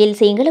கிளிநொச்சியில்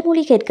சிங்கள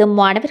மொழி கேட்கும்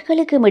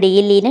மாணவர்களுக்கும்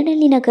இடையில் இன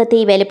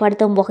நல்லிணக்கத்தை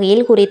வெளிப்படுத்தும்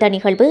வகையில் குறித்த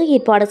நிகழ்வு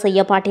ஏற்பாடு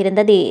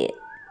செய்யப்பட்டிருந்தது.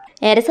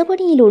 அரசு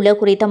பணியில் உள்ள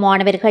குறித்த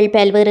மாணவர்கள்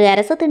பல்வேறு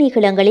அரசு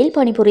திணைக்களங்களில்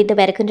பணிபுரிந்து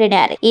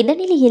வருகின்றனர். இந்த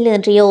நிலையில்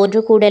இன்றைய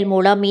ஒன்று கூடல்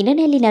மூலம் இன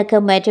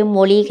நல்லிணக்கம் மற்றும்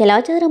மொழி,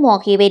 கலாச்சாரம்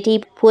ஆகியவற்றை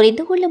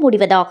புரிந்து கொள்ள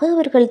முடிவதாக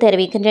அவர்கள்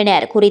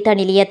தெரிவிக்கின்றனர். குறித்த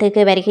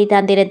நிலையத்துக்கு வருகை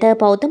தந்திருந்த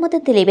பௌத்த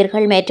மத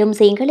தலைவர்கள் மற்றும்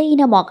சிங்கள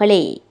இன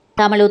மக்களை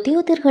தமிழ்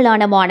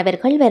உத்தியோகத்தர்களான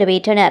மாணவர்கள்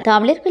வரவேற்றனர்.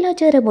 தமிழர்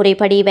கலாச்சார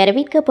முறைப்படி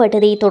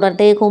வரவேற்கப்பட்டதை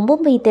தொடர்ந்து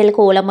கும்பம் வைத்தல்,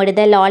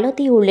 கோலமிடுதல்,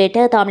 ஆலோத்தி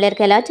உள்ளிட்ட தமிழர்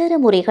கலாச்சார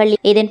முறைகள்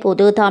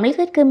இதன்போது தமிழ்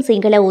கற்கும்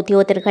சிங்கள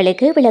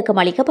உத்தியோகத்தர்களுக்கு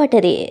விளக்கம்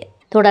அளிக்கப்பட்டது.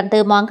 தொடர்ந்து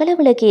மங்கள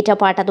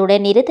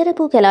விளக்கேற்றப்பட்டதுடன்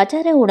இருதரப்பு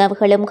கலாச்சார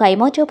உணவுகளும்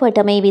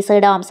கைமாற்றப்பட்டமை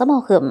விசேட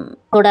அம்சமாகும்.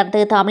 தொடர்ந்து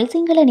தமிழ்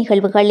சிங்கள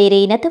நிகழ்வுகள் இரு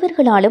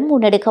இனத்தவர்களாலும்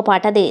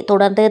முன்னெடுக்கப்பட்டது.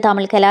 தொடர்ந்து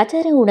தமிழ்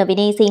கலாச்சார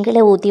உணவினை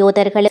சிங்கள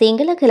உத்தியோகத்தர்கள்,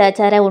 சிங்கள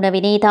கலாச்சார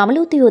உணவினை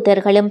தமிழ்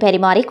உத்தியோகத்தர்களும்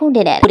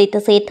பரிமாறிக்கொண்டனர்.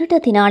 குறித்த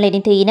செயற்திட்டத்தினால்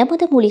அனைத்து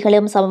இனமத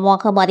மொழிகளும்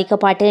சமமாக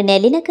மதிக்கப்பட்டு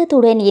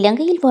நல்லிணக்கத்துடன்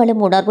இலங்கையில்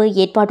வாழும் உணர்வு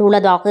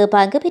ஏற்பட்டுள்ளதாக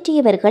பங்கு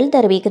பெற்றியவர்கள்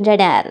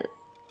தெரிவிக்கின்றனர்.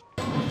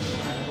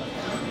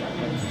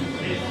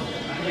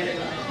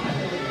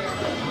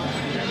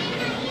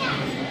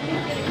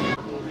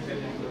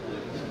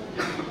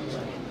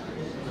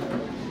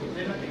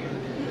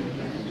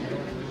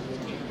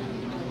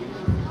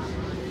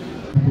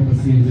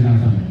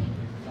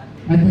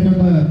 ඇත්තටම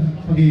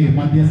ඔගේ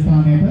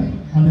මධ්‍යස්ථානයට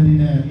අද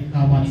දින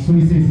තාමත්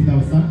සුවිශේෂී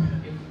දවසක්.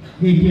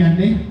 ඒ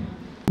කියන්නේ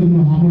තුන්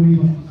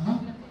හමුවීම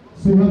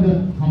සුහද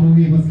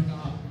හමුවීම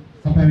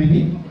සපැවෙනි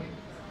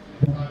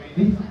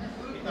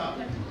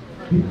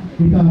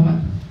ඉතාමත්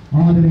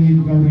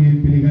ஆதரவையும்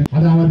கௌரவையும் பிரிகள்.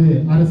 அதாவது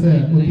அரச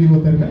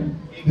உத்தியோகத்தர்கள்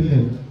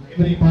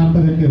இவரை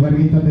பார்ப்பதற்கு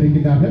வருகை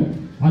தந்திருக்கிறார்கள்.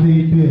 அதை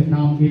இன்று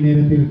நாம்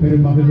இந்நேரத்தில்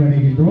பெரும் மகிழ்வு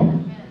அடைகின்றோம்.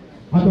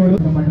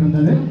 அதோடு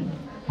மட்டுமிருந்தது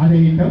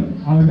அதையிட்டும்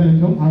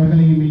அவர்களுக்கும்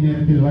அவர்களையும்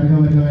இந்நேரத்தில் வருக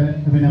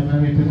என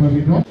வரவேற்றுக்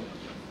கொள்கின்றோம்.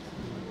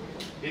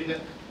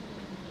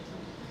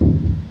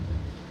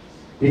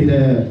 இந்த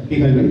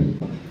நிகழ்வில்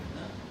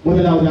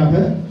முதலாவதாக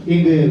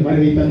இங்கு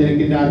வருகை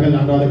தந்திருக்கின்றார்கள்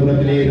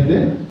அனுராதபுரத்திலே இருந்து.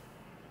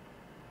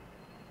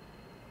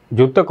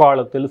 யுத்த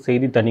காலத்தில்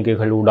செய்தி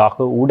தணிக்கைகள்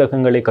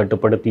ஊடகங்களை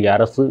கட்டுப்படுத்திய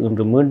அரசு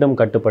இன்று மீண்டும்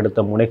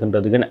கட்டுப்படுத்த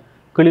முனைகின்றது என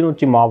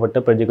கிளிநொச்சி மாவட்ட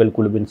பிரஜைகள்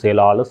குழுவின்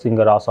செயலாளர்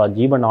சிங்கராசா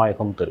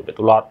ஜீவநாயகம்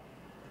தெரிவித்துள்ளார்.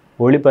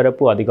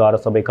 ஒளிபரப்பு அதிகார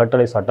சபை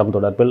கட்டளை சட்டம்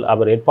தொடர்பில்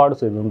அவர் ஏற்பாடு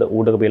செய்திருந்த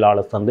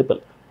ஊடகவியலாளர்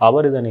சந்திப்பில்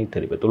அவர் இதனை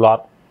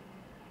தெரிவித்துள்ளார்.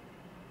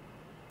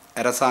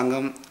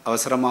 அரசாங்கம்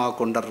அவசரமாக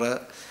கொண்டுற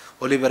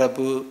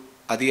ஒலிபரப்பு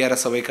அதிகார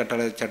சபை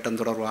கட்டளை சட்டம்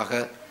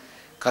தொடர்பாக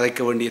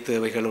கதைக்க வேண்டிய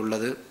தேவைகள்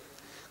உள்ளது.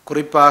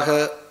 குறிப்பாக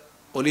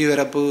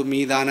ஒலிபரப்பு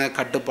மீதான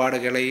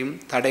கட்டுப்பாடுகளையும்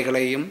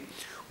தடைகளையும்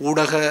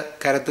ஊடக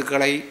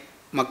கருத்துக்களை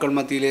மக்கள்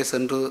மத்தியிலே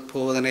சென்று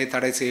போவதனை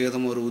தடை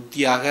செய்வதும் ஒரு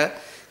உத்தியாக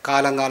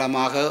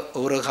காலங்காலமாக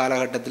ஒவ்வொரு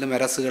காலகட்டத்திலும்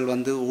அரசுகள்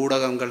வந்து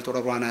ஊடகங்கள்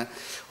தொடர்பான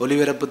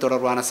ஒலிபரப்பு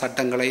தொடர்பான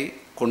சட்டங்களை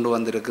கொண்டு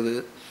வந்திருக்குது.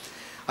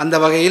 அந்த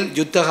வகையில்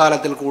யுத்த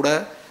காலத்தில் கூட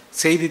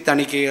செய்தி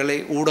தணிக்கைகளை,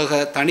 ஊடக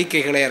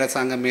தணிக்கைகளை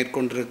அரசாங்கம்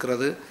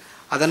மேற்கொண்டிருக்கிறது.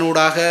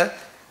 அதனூடாக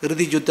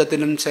இறுதி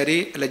யுத்தத்திலும் சரி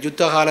இல்லை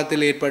யுத்த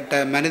காலத்தில்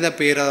ஏற்பட்ட மனித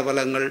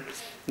பேரவலங்கள்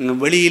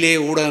வெளியிலே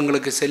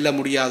ஊடகங்களுக்கு செல்ல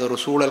முடியாத ஒரு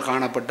சூழல்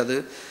காணப்பட்டது.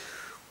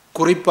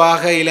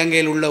 குறிப்பாக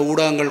இலங்கையில் உள்ள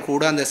ஊடகங்கள்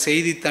கூட அந்த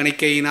செய்தி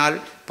தணிக்கையினால்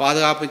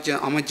பாதுகாப்பு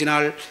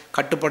அமைச்சினால்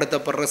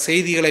கட்டுப்படுத்தப்படுற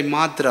செய்திகளை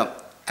மாத்திரம்,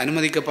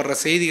 அனுமதிக்கப்படுற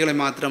செய்திகளை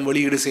மாத்திரம்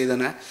வெளியீடு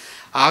செய்தன.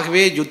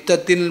 ஆகவே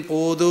யுத்தத்தின்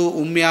போது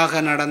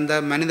உண்மையாக நடந்த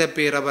மனித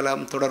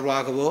பேரபலம்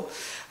தொடர்பாகவோ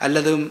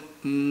அல்லது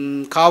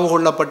காவு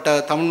கொள்ளப்பட்ட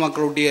தமிழ்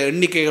மக்களுடைய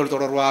எண்ணிக்கைகள்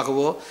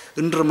தொடர்பாகவோ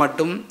இன்று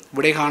மட்டும்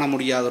விடை காண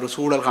முடியாத ஒரு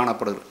சூழல்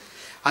காணப்படுகிறது.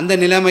 அந்த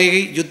நிலைமையை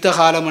யுத்த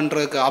காலம்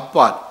என்றதுக்கு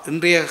அப்பால்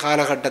இன்றைய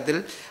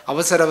காலகட்டத்தில்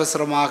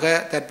அவசரமாக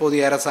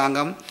தற்போதைய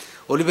அரசாங்கம்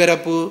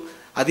ஒலிபரப்பு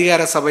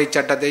அதிகார சபை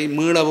சட்டத்தை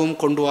மீளவும்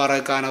கொண்டு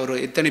வரக்கான ஒரு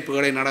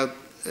எத்தனிப்புகளை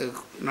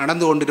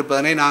நடந்து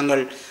கொண்டிருப்பதனை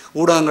நாங்கள்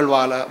ஊடகங்கள்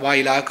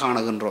வாயிலாக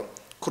காணுகின்றோம்.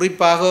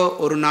 குறிப்பாக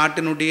ஒரு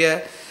நாட்டினுடைய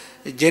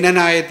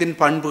ஜனநாயகத்தின்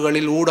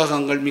பண்புகளில்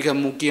ஊடகங்கள் மிக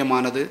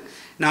முக்கியமானது.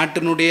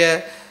 நாட்டினுடைய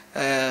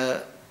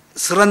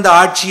சிறந்த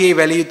ஆட்சியை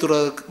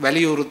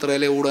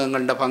வலியுறுத்துறதிலே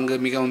ஊடகங்களோட பங்கு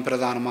மிகவும்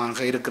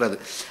பிரதானமாக இருக்கிறது.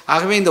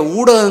 ஆகவே இந்த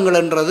ஊடகங்கள்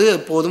என்றது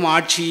எப்போதும்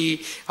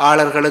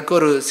ஆட்சியாளர்களுக்கு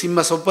ஒரு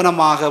சிம்ம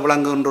சொப்பனமாக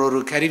விளங்குகின்ற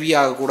ஒரு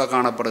கருவியாக கூட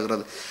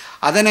காணப்படுகிறது.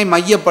 அதனை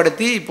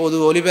மையப்படுத்தி இப்போது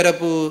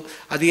ஒலிபரப்பு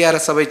அதிகார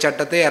சபை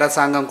சட்டத்தை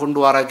அரசாங்கம் கொண்டு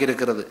வர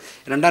இருக்கிறது.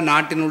 இரண்டாம்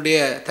நாட்டினுடைய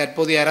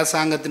தற்போதைய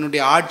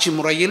அரசாங்கத்தினுடைய ஆட்சி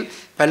முறையில்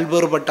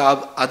பல்வேறுபட்ட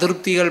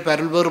அதிருப்திகள்,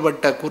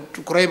 பல்வேறுபட்ட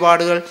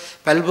குறைபாடுகள்,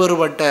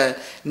 பல்வேறுபட்ட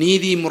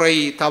நீதிமுறை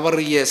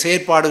தவறிய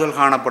செயற்பாடுகள்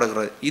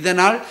காணப்படுகிறது.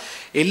 இதனால்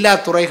எல்லா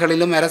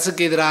துறைகளிலும்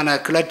அரசுக்கு எதிரான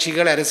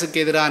கிளர்ச்சிகள்,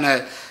 அரசுக்கு எதிரான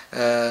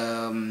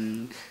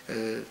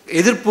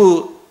எதிர்ப்பு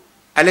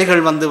அலைகள்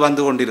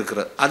வந்து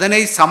கொண்டிருக்கிறது. அதனை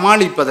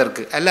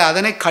சமாளிப்பதற்கு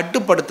அதனை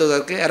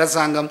கட்டுப்படுத்துவதற்கு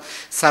அரசாங்கம்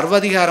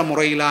சர்வதிகார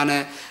முறையிலான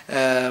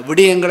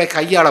விடயங்களை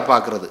கையாள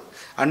பார்க்கிறது.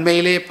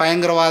 அண்மையிலே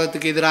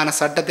பயங்கரவாதத்துக்கு எதிரான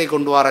சட்டத்தை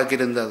கொண்டு வர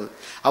இருந்தது.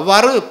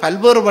 அவ்வாறு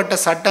பல்வேறுபட்ட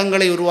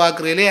சட்டங்களை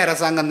உருவாக்குறதிலே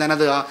அரசாங்கம்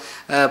தனது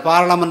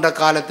பாராளுமன்ற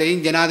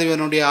காலத்தையும்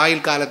ஜனாதிபதியினுடைய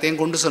ஆயுள்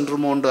காலத்தையும் கொண்டு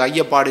சென்றுமோ என்று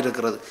ஐயப்பாடு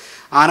இருக்கிறது.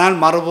 ஆனால்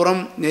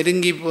மறுபுறம்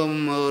நெருங்கி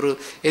ஒரு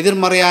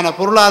எதிர்மறையான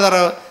பொருளாதார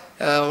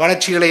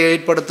வளர்ச்சிகளை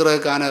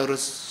ஏற்படுத்துவதற்கான ஒரு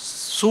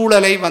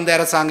சூழலை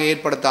அரசாங்கம்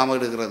ஏற்படுத்தாமல்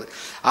இருக்கிறது.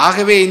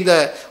 ஆகவே இந்த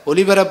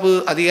ஒலிபரப்பு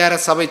அதிகார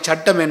சபை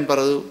சட்டம்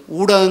என்பது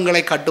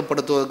ஊடகங்களை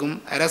கட்டுப்படுத்துவதற்கும்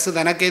அரசு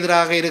தனக்கு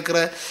எதிராக இருக்கிற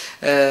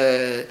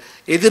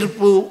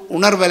எதிர்ப்பு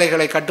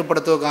உணர்வலைகளை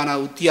கட்டுப்படுத்துவதற்கான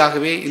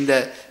உத்தியாகவே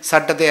இந்த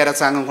சட்டத்தை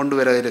அரசாங்கம் கொண்டு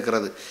வர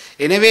இருக்கிறது.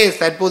 எனவே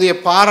தற்போதைய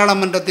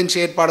பாராளுமன்றத்தின்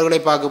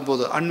செயற்பாடுகளை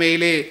பார்க்கும்போது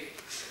அண்மையிலே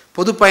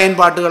பொது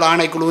பயன்பாட்டுகள்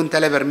ஆணைக்குழுவின்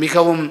தலைவர்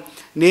மிகவும்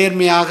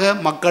நேர்மையாக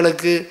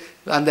மக்களுக்கு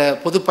அந்த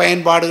பொது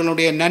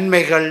பயன்பாடுகளுடைய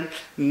நன்மைகள்,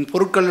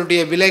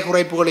 பொருட்களுடைய விலை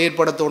குறைப்புகள்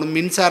ஏற்படுத்தணும்,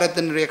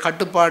 மின்சாரத்தினுடைய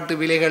கட்டுப்பாட்டு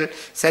விலைகள்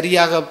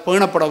சரியாக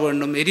பேணப்பட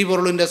வேண்டும்,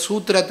 எரிபொருளின்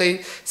சூத்திரத்தை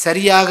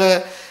சரியாக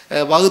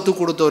வகுத்து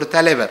கொடுத்த ஒரு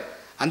தலைவர்.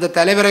 அந்த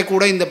தலைவரை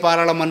கூட இந்த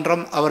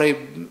பாராளுமன்றம் அவரை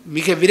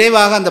மிக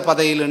விரைவாக அந்த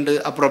பதவியில் என்று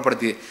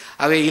அப்புறப்படுத்தி.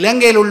 அவை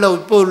இலங்கையில்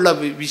இப்போ உள்ள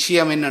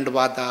விஷயம் என்னென்று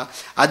பார்த்தா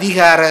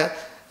அதிகார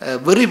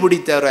வெறி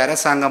பிடித்த ஒரு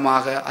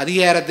அரசாங்கமாக,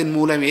 அதிகாரத்தின்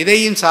மூலம்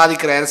எதையும்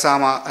சாதிக்கிற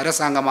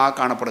அரசாங்கமாக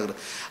காணப்படுகிறது.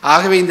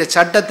 ஆகவே இந்த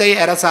சட்டத்தை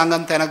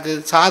அரசாங்கம் தனக்கு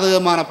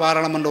சாதகமான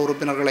பாராளுமன்ற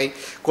உறுப்பினர்களை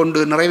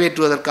கொண்டு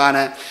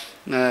நிறைவேற்றுவதற்கான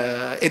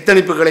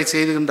எத்தனிப்புகளை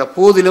செய்துகின்ற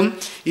போதிலும்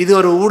இது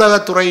ஒரு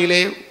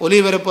ஊடகத்துறையிலே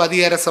ஒலிபரப்பு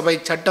அதிகார சபை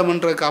சட்டம்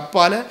என்றதுக்கு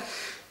அப்பால்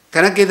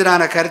தனக்கு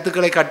எதிரான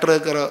கருத்துக்களை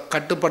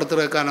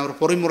கட்டுப்படுத்துவதற்கான ஒரு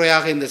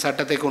பொறிமுறையாக இந்த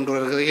சட்டத்தை கொண்டு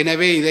வருகிறது.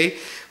 எனவே இதை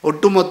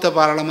ஒட்டுமொத்த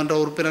பாராளுமன்ற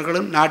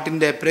உறுப்பினர்களும் நாட்டின்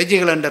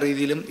பிரஜைகள் என்ற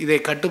ரீதியிலும்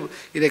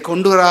இதை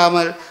கொண்டு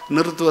வராமல்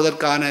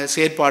நிறுத்துவதற்கான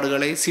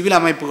செயற்பாடுகளை சிவில்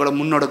அமைப்புகளும்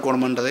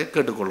முன்னெடுக்கணும் என்றதை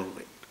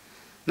கேட்டுக்கொள்கிறேன்.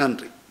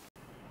 நன்றி.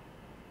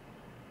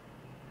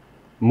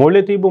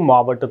 முல்லைத்தீவு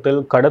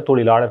மாவட்டத்தில்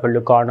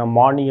கடத்தொழிலாளர்களுக்கான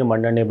மானிய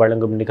மண்ணெண்ணெய்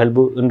வழங்கும்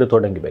நிகழ்வு இன்று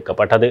தொடங்கி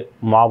வைக்கப்பட்டது.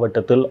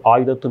 மாவட்டத்தில்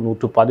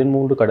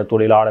 1113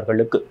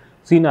 கடத்தொழிலாளர்களுக்கு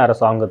சீன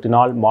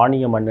அரசாங்கத்தினால்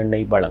மானிய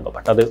மண்ணெண்ணெய்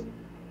வழங்கப்பட்டது.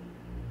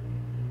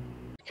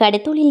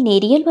 கடத்தொழில்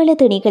நேரியல் வள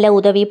திணைக்கள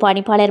உதவி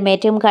பணிப்பாளர்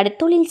மற்றும்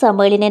கடத்தொழில்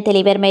சம்மேளன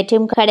தலைவர்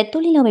மற்றும்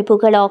கடத்தொழில்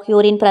அமைப்புகள்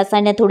ஆகியோரின்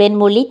பிரசன்னத்துடன்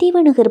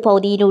முல்லைத்தீவு நகர்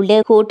பகுதியில் உள்ள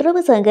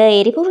கூட்டுறவு சங்க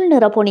எரிபொருள்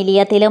நிரப்பு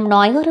நிலையத்திலும்,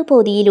 நாயாறு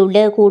பகுதியில்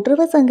உள்ள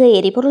கூட்டுறவு சங்க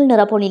எரிபொருள்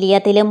நிரப்பு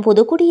நிலையத்திலும்,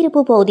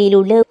 புதுக்குடியிருப்பு பகுதியில்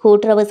உள்ள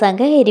கூட்டுறவு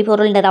சங்க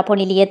எரிபொருள் நிரப்பு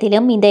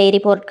நிலையத்திலும் இந்த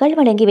எரிபொருட்கள்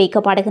வழங்கி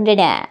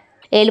வைக்கப்படுகின்றன.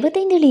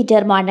 75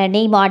 லிட்டர்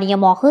மண்ணெண்ணெய்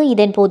மானியமாக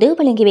இதன்போது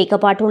வழங்கி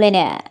வைக்கப்பட்டுள்ளன.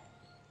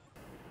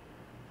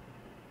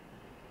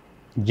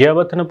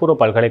 ஜெயவர்தனபுர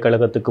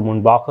பல்கலைக்கழகத்துக்கு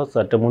முன்பாக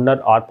சற்று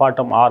முன்னர்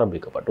ஆர்ப்பாட்டம்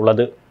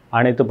ஆரம்பிக்கப்பட்டுள்ளது.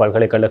 அனைத்து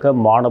பல்கலைக்கழக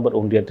மாணவர்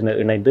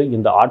ஒன்றியத்தினர் இணைந்து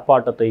இந்த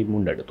ஆர்ப்பாட்டத்தை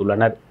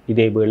முன்னெடுத்துள்ளனர்.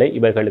 இதேவேளை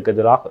இவர்களுக்கு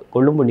எதிராக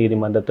கொழும்பு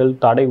நீதிமன்றத்தில்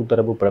தடை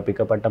உத்தரவு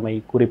பிறப்பிக்கப்பட்டமை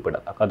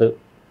குறிப்பிடத்தக்கது.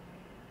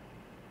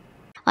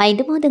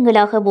 5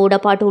 மாதங்களாக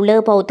மூடப்பட்டுள்ள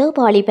பௌத்த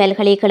பாலி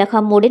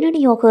பல்கலைக்கழகம்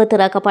உடனடியாக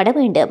திறக்கப்பட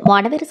வேண்டும்.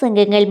 மாணவர்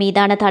சங்கங்கள்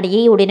மீதான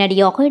தடையை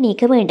உடனடியாக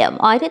நீக்க வேண்டும்.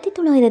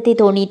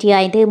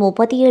 1995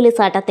 37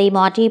 சட்டத்தை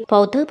மாற்றி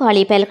பௌத்த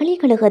பாலி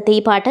பல்கலைக்கழகத்தை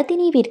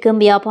பட்டத்தினை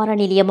விற்கும் வியாபார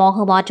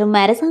நிலையமாக மாற்றும்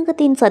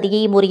அரசாங்கத்தின்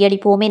சதியை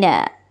முறியடிப்போம் என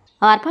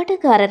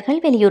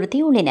ஆர்ப்பாட்டக்காரர்கள்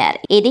வலியுறுத்தியுள்ளனர்.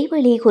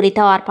 இதேவேளை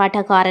குறித்த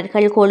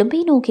ஆர்ப்பாட்டக்காரர்கள்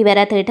கொழும்பை நோக்கி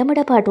வர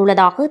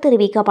திட்டமிடப்பட்டுள்ளதாக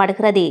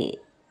தெரிவிக்கப்படுகிறது.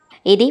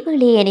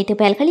 இதேவேளை அனைத்து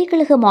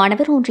பல்கலைக்கழக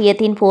மாணவர்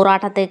ஒன்றியத்தின்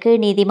போராட்டத்துக்கு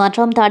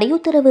நீதிமன்றம்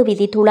தடையுத்தரவு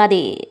விதித்துள்ளது.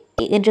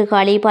 இன்று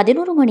காலை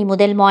 11 மணி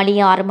முதல் மாலை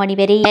 6 மணி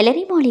வரை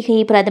எலரி மாளிகை,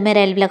 பிரதமர்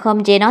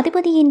அலுவலகம்,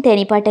 ஜனாதிபதியின்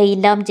தனிப்பட்ட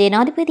இல்லம்,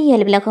 ஜனாதிபதி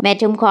அலுவலகம்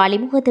மற்றும்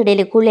காலிமுக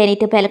திடலுக்குள்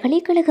அனைத்து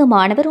பல்கலைக்கழக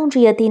மாணவர்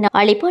ஒன்றியத்தின்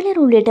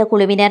அழைப்பாளர் உள்ளிட்ட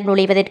குழுவினர்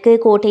நுழைவதற்கு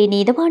கோட்டை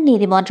நீதவான்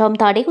நீதிமன்றம்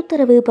தடை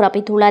உத்தரவு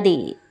பிறப்பித்துள்ளது.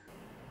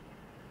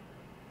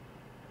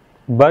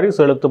 வரி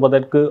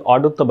செலுத்துவதற்கு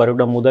அடுத்த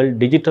வருடம் முதல்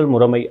டிஜிட்டல்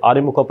முறைமை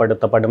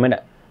அறிமுகப்படுத்தப்படும் என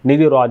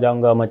நிதி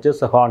ராஜாங்க அமைச்சர்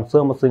சஹான்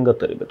சேமசிங்க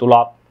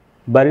தெரிவித்துள்ளார்.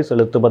 வரி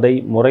செலுத்துவதை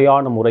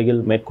முறையான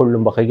முறையில்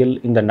மேற்கொள்ளும் வகையில்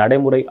இந்த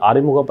நடைமுறை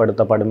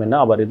அறிமுகப்படுத்தப்படும் என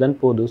அவர்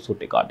இதன்போது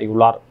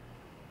சுட்டிக்காட்டியுள்ளார்.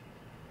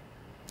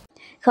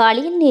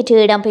 காலியில் நேற்று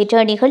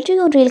இடம்பெற்ற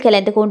நிகழ்ச்சியொன்றில்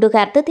கலந்து கொண்டு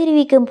கருத்து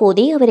தெரிவிக்கும்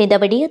போதே அவர் இந்த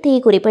விடயத்தை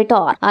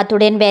குறிப்பிட்டார்.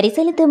 அத்துடன் வரி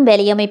செலுத்தும்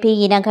வேலையமைப்பை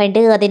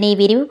இனங்கண்டு அதனை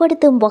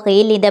விரிவுபடுத்தும்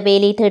வகையில் இந்த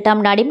வேலை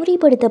திட்டம்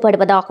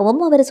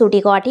நடைமுறைப்படுத்தப்படுவதாகவும் அவர்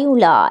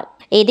சுட்டிக்காட்டியுள்ளார்.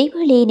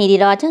 இதேவேளை நிதி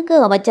ராஜாங்க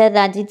அமைச்சர்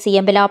ரஞ்சித்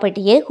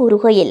சியம்பலாபட்டிய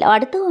கூறுகையில்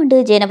அடுத்த ஆண்டு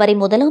ஜனவரி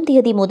 1ஆம்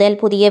தேதி முதல்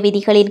புதிய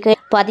விதிகளின்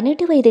கீழ்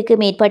 18 வயதுக்கு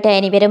மேற்பட்ட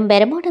அனைவரும்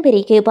வருமான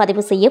வரிக்கு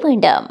பதிவு செய்ய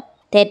வேண்டும்.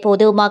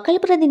 தற்போது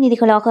மக்கள்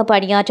பிரதிநிதிகளாக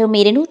பணியாற்றும்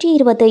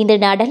 225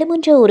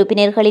 நாடாளுமன்ற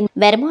உறுப்பினர்களின்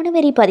வருமான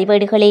வரி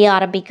பதிவேடுகளை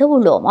ஆரம்பிக்க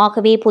உள்ளோம்.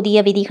 ஆகவே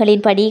புதிய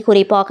விதிகளின்படி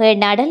குறிப்பாக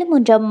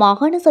நாடாளுமன்றம்,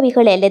 மாகாண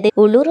சபைகள் அல்லது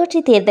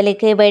உள்ளூராட்சி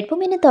தேர்தலுக்கு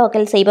வேட்புமனு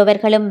தாக்கல்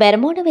செய்பவர்களும்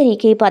வருமான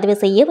வரிக்கு பதிவு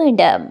செய்ய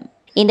வேண்டும்.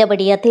 இந்த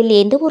விடயத்தில்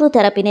எந்த ஒரு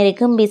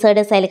தரப்பினருக்கும் விசேட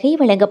சலுகை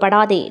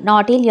வழங்கப்படாது.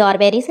 நாட்டில்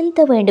யார் வரி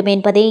செலுத்த வேண்டும்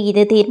என்பதை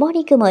இது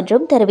தீர்மானிக்கும்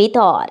என்றும்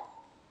தெரிவித்தார்.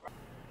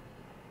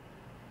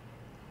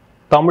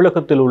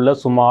 தமிழகத்தில் உள்ள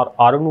சுமார்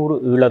 600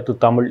 ஈழத்து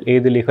தமிழ்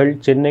ஏதிலிகள்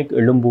சென்னை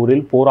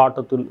எழும்பூரில்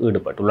போராட்டத்தில்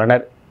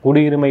ஈடுபட்டுள்ளனர்.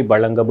 குடியுரிமை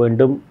வழங்க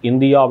வேண்டும்,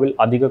 இந்தியாவில்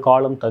அதிக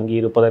காலம்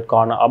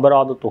தங்கியிருப்பதற்கான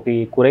அபராத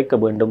தொகையை குறைக்க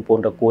வேண்டும்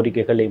போன்ற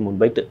கோரிக்கைகளை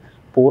முன்வைத்து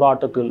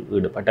போராட்டத்தில்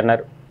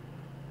ஈடுபட்டனர்.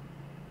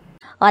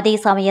 அதே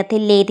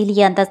சமயத்தில் ஏதிலி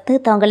அந்தஸ்து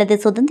தங்களது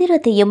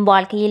சுதந்திரத்தையும்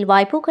வாழ்க்கையில்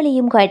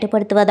வாய்ப்புகளையும்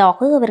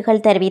கட்டுப்படுத்துவதாக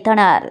அவர்கள்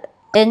தெரிவித்தனர்.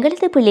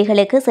 எங்களது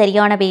பிள்ளைகளுக்கு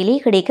சரியான வேலை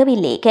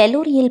கிடைக்கவில்லை.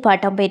 கல்லூரியில்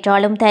பட்டம்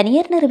பெற்றாலும்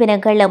தனியார்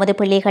நிறுவனங்கள் நமது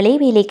பிள்ளைகளை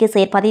வேலைக்கு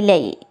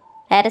சேர்ப்பதில்லை.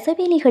 அரசு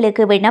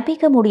வேலைகளுக்கு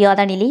விண்ணப்பிக்க முடியாத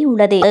நிலை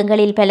உள்ளது.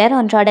 எங்களில் பலர்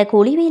அன்றாட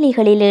கூலி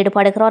வேலைகளில்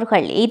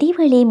ஈடுபடுகிறார்கள்.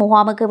 இதேவேளை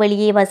முகாமுக்கு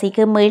வெளியே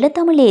வசிக்கும்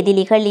ஈழத்தமிழ்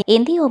ஏதிலிகள்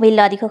இந்தியாவில்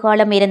அதிக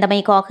காலம்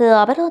இருந்தமைக்காக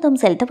அபராதம்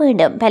செலுத்த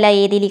வேண்டும். பல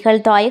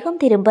ஏதிலிகள் தாயகம்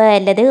திரும்ப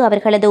அல்லது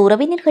அவர்களது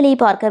உறவினர்களை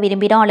பார்க்க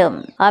விரும்பினாலும்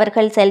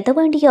அவர்கள் செலுத்த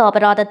வேண்டிய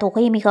அபராத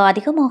தொகை மிக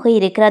அதிகமாக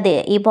இருக்கிறது.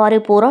 இவ்வாறு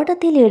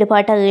போராட்டத்தில்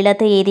ஈடுபட்ட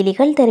ஈழத்து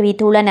ஏதிலிகள்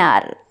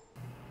தெரிவித்துள்ளனர்.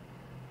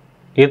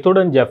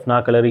 இத்துடன் ஜெஃப்னா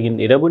கலரியின்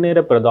இரவு நேர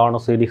பிரதான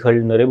செய்திகள்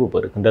நிறைவு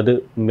பெறுகின்றது.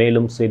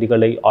 மேலும்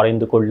செய்திகளை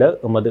அறிந்து கொள்ள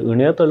எமது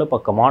இணையதள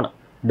பக்கமான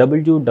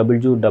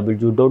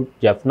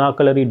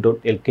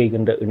www.jeffnakalari.lk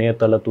என்ற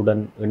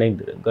இணையதளத்துடன்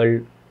இணைந்திருங்கள்.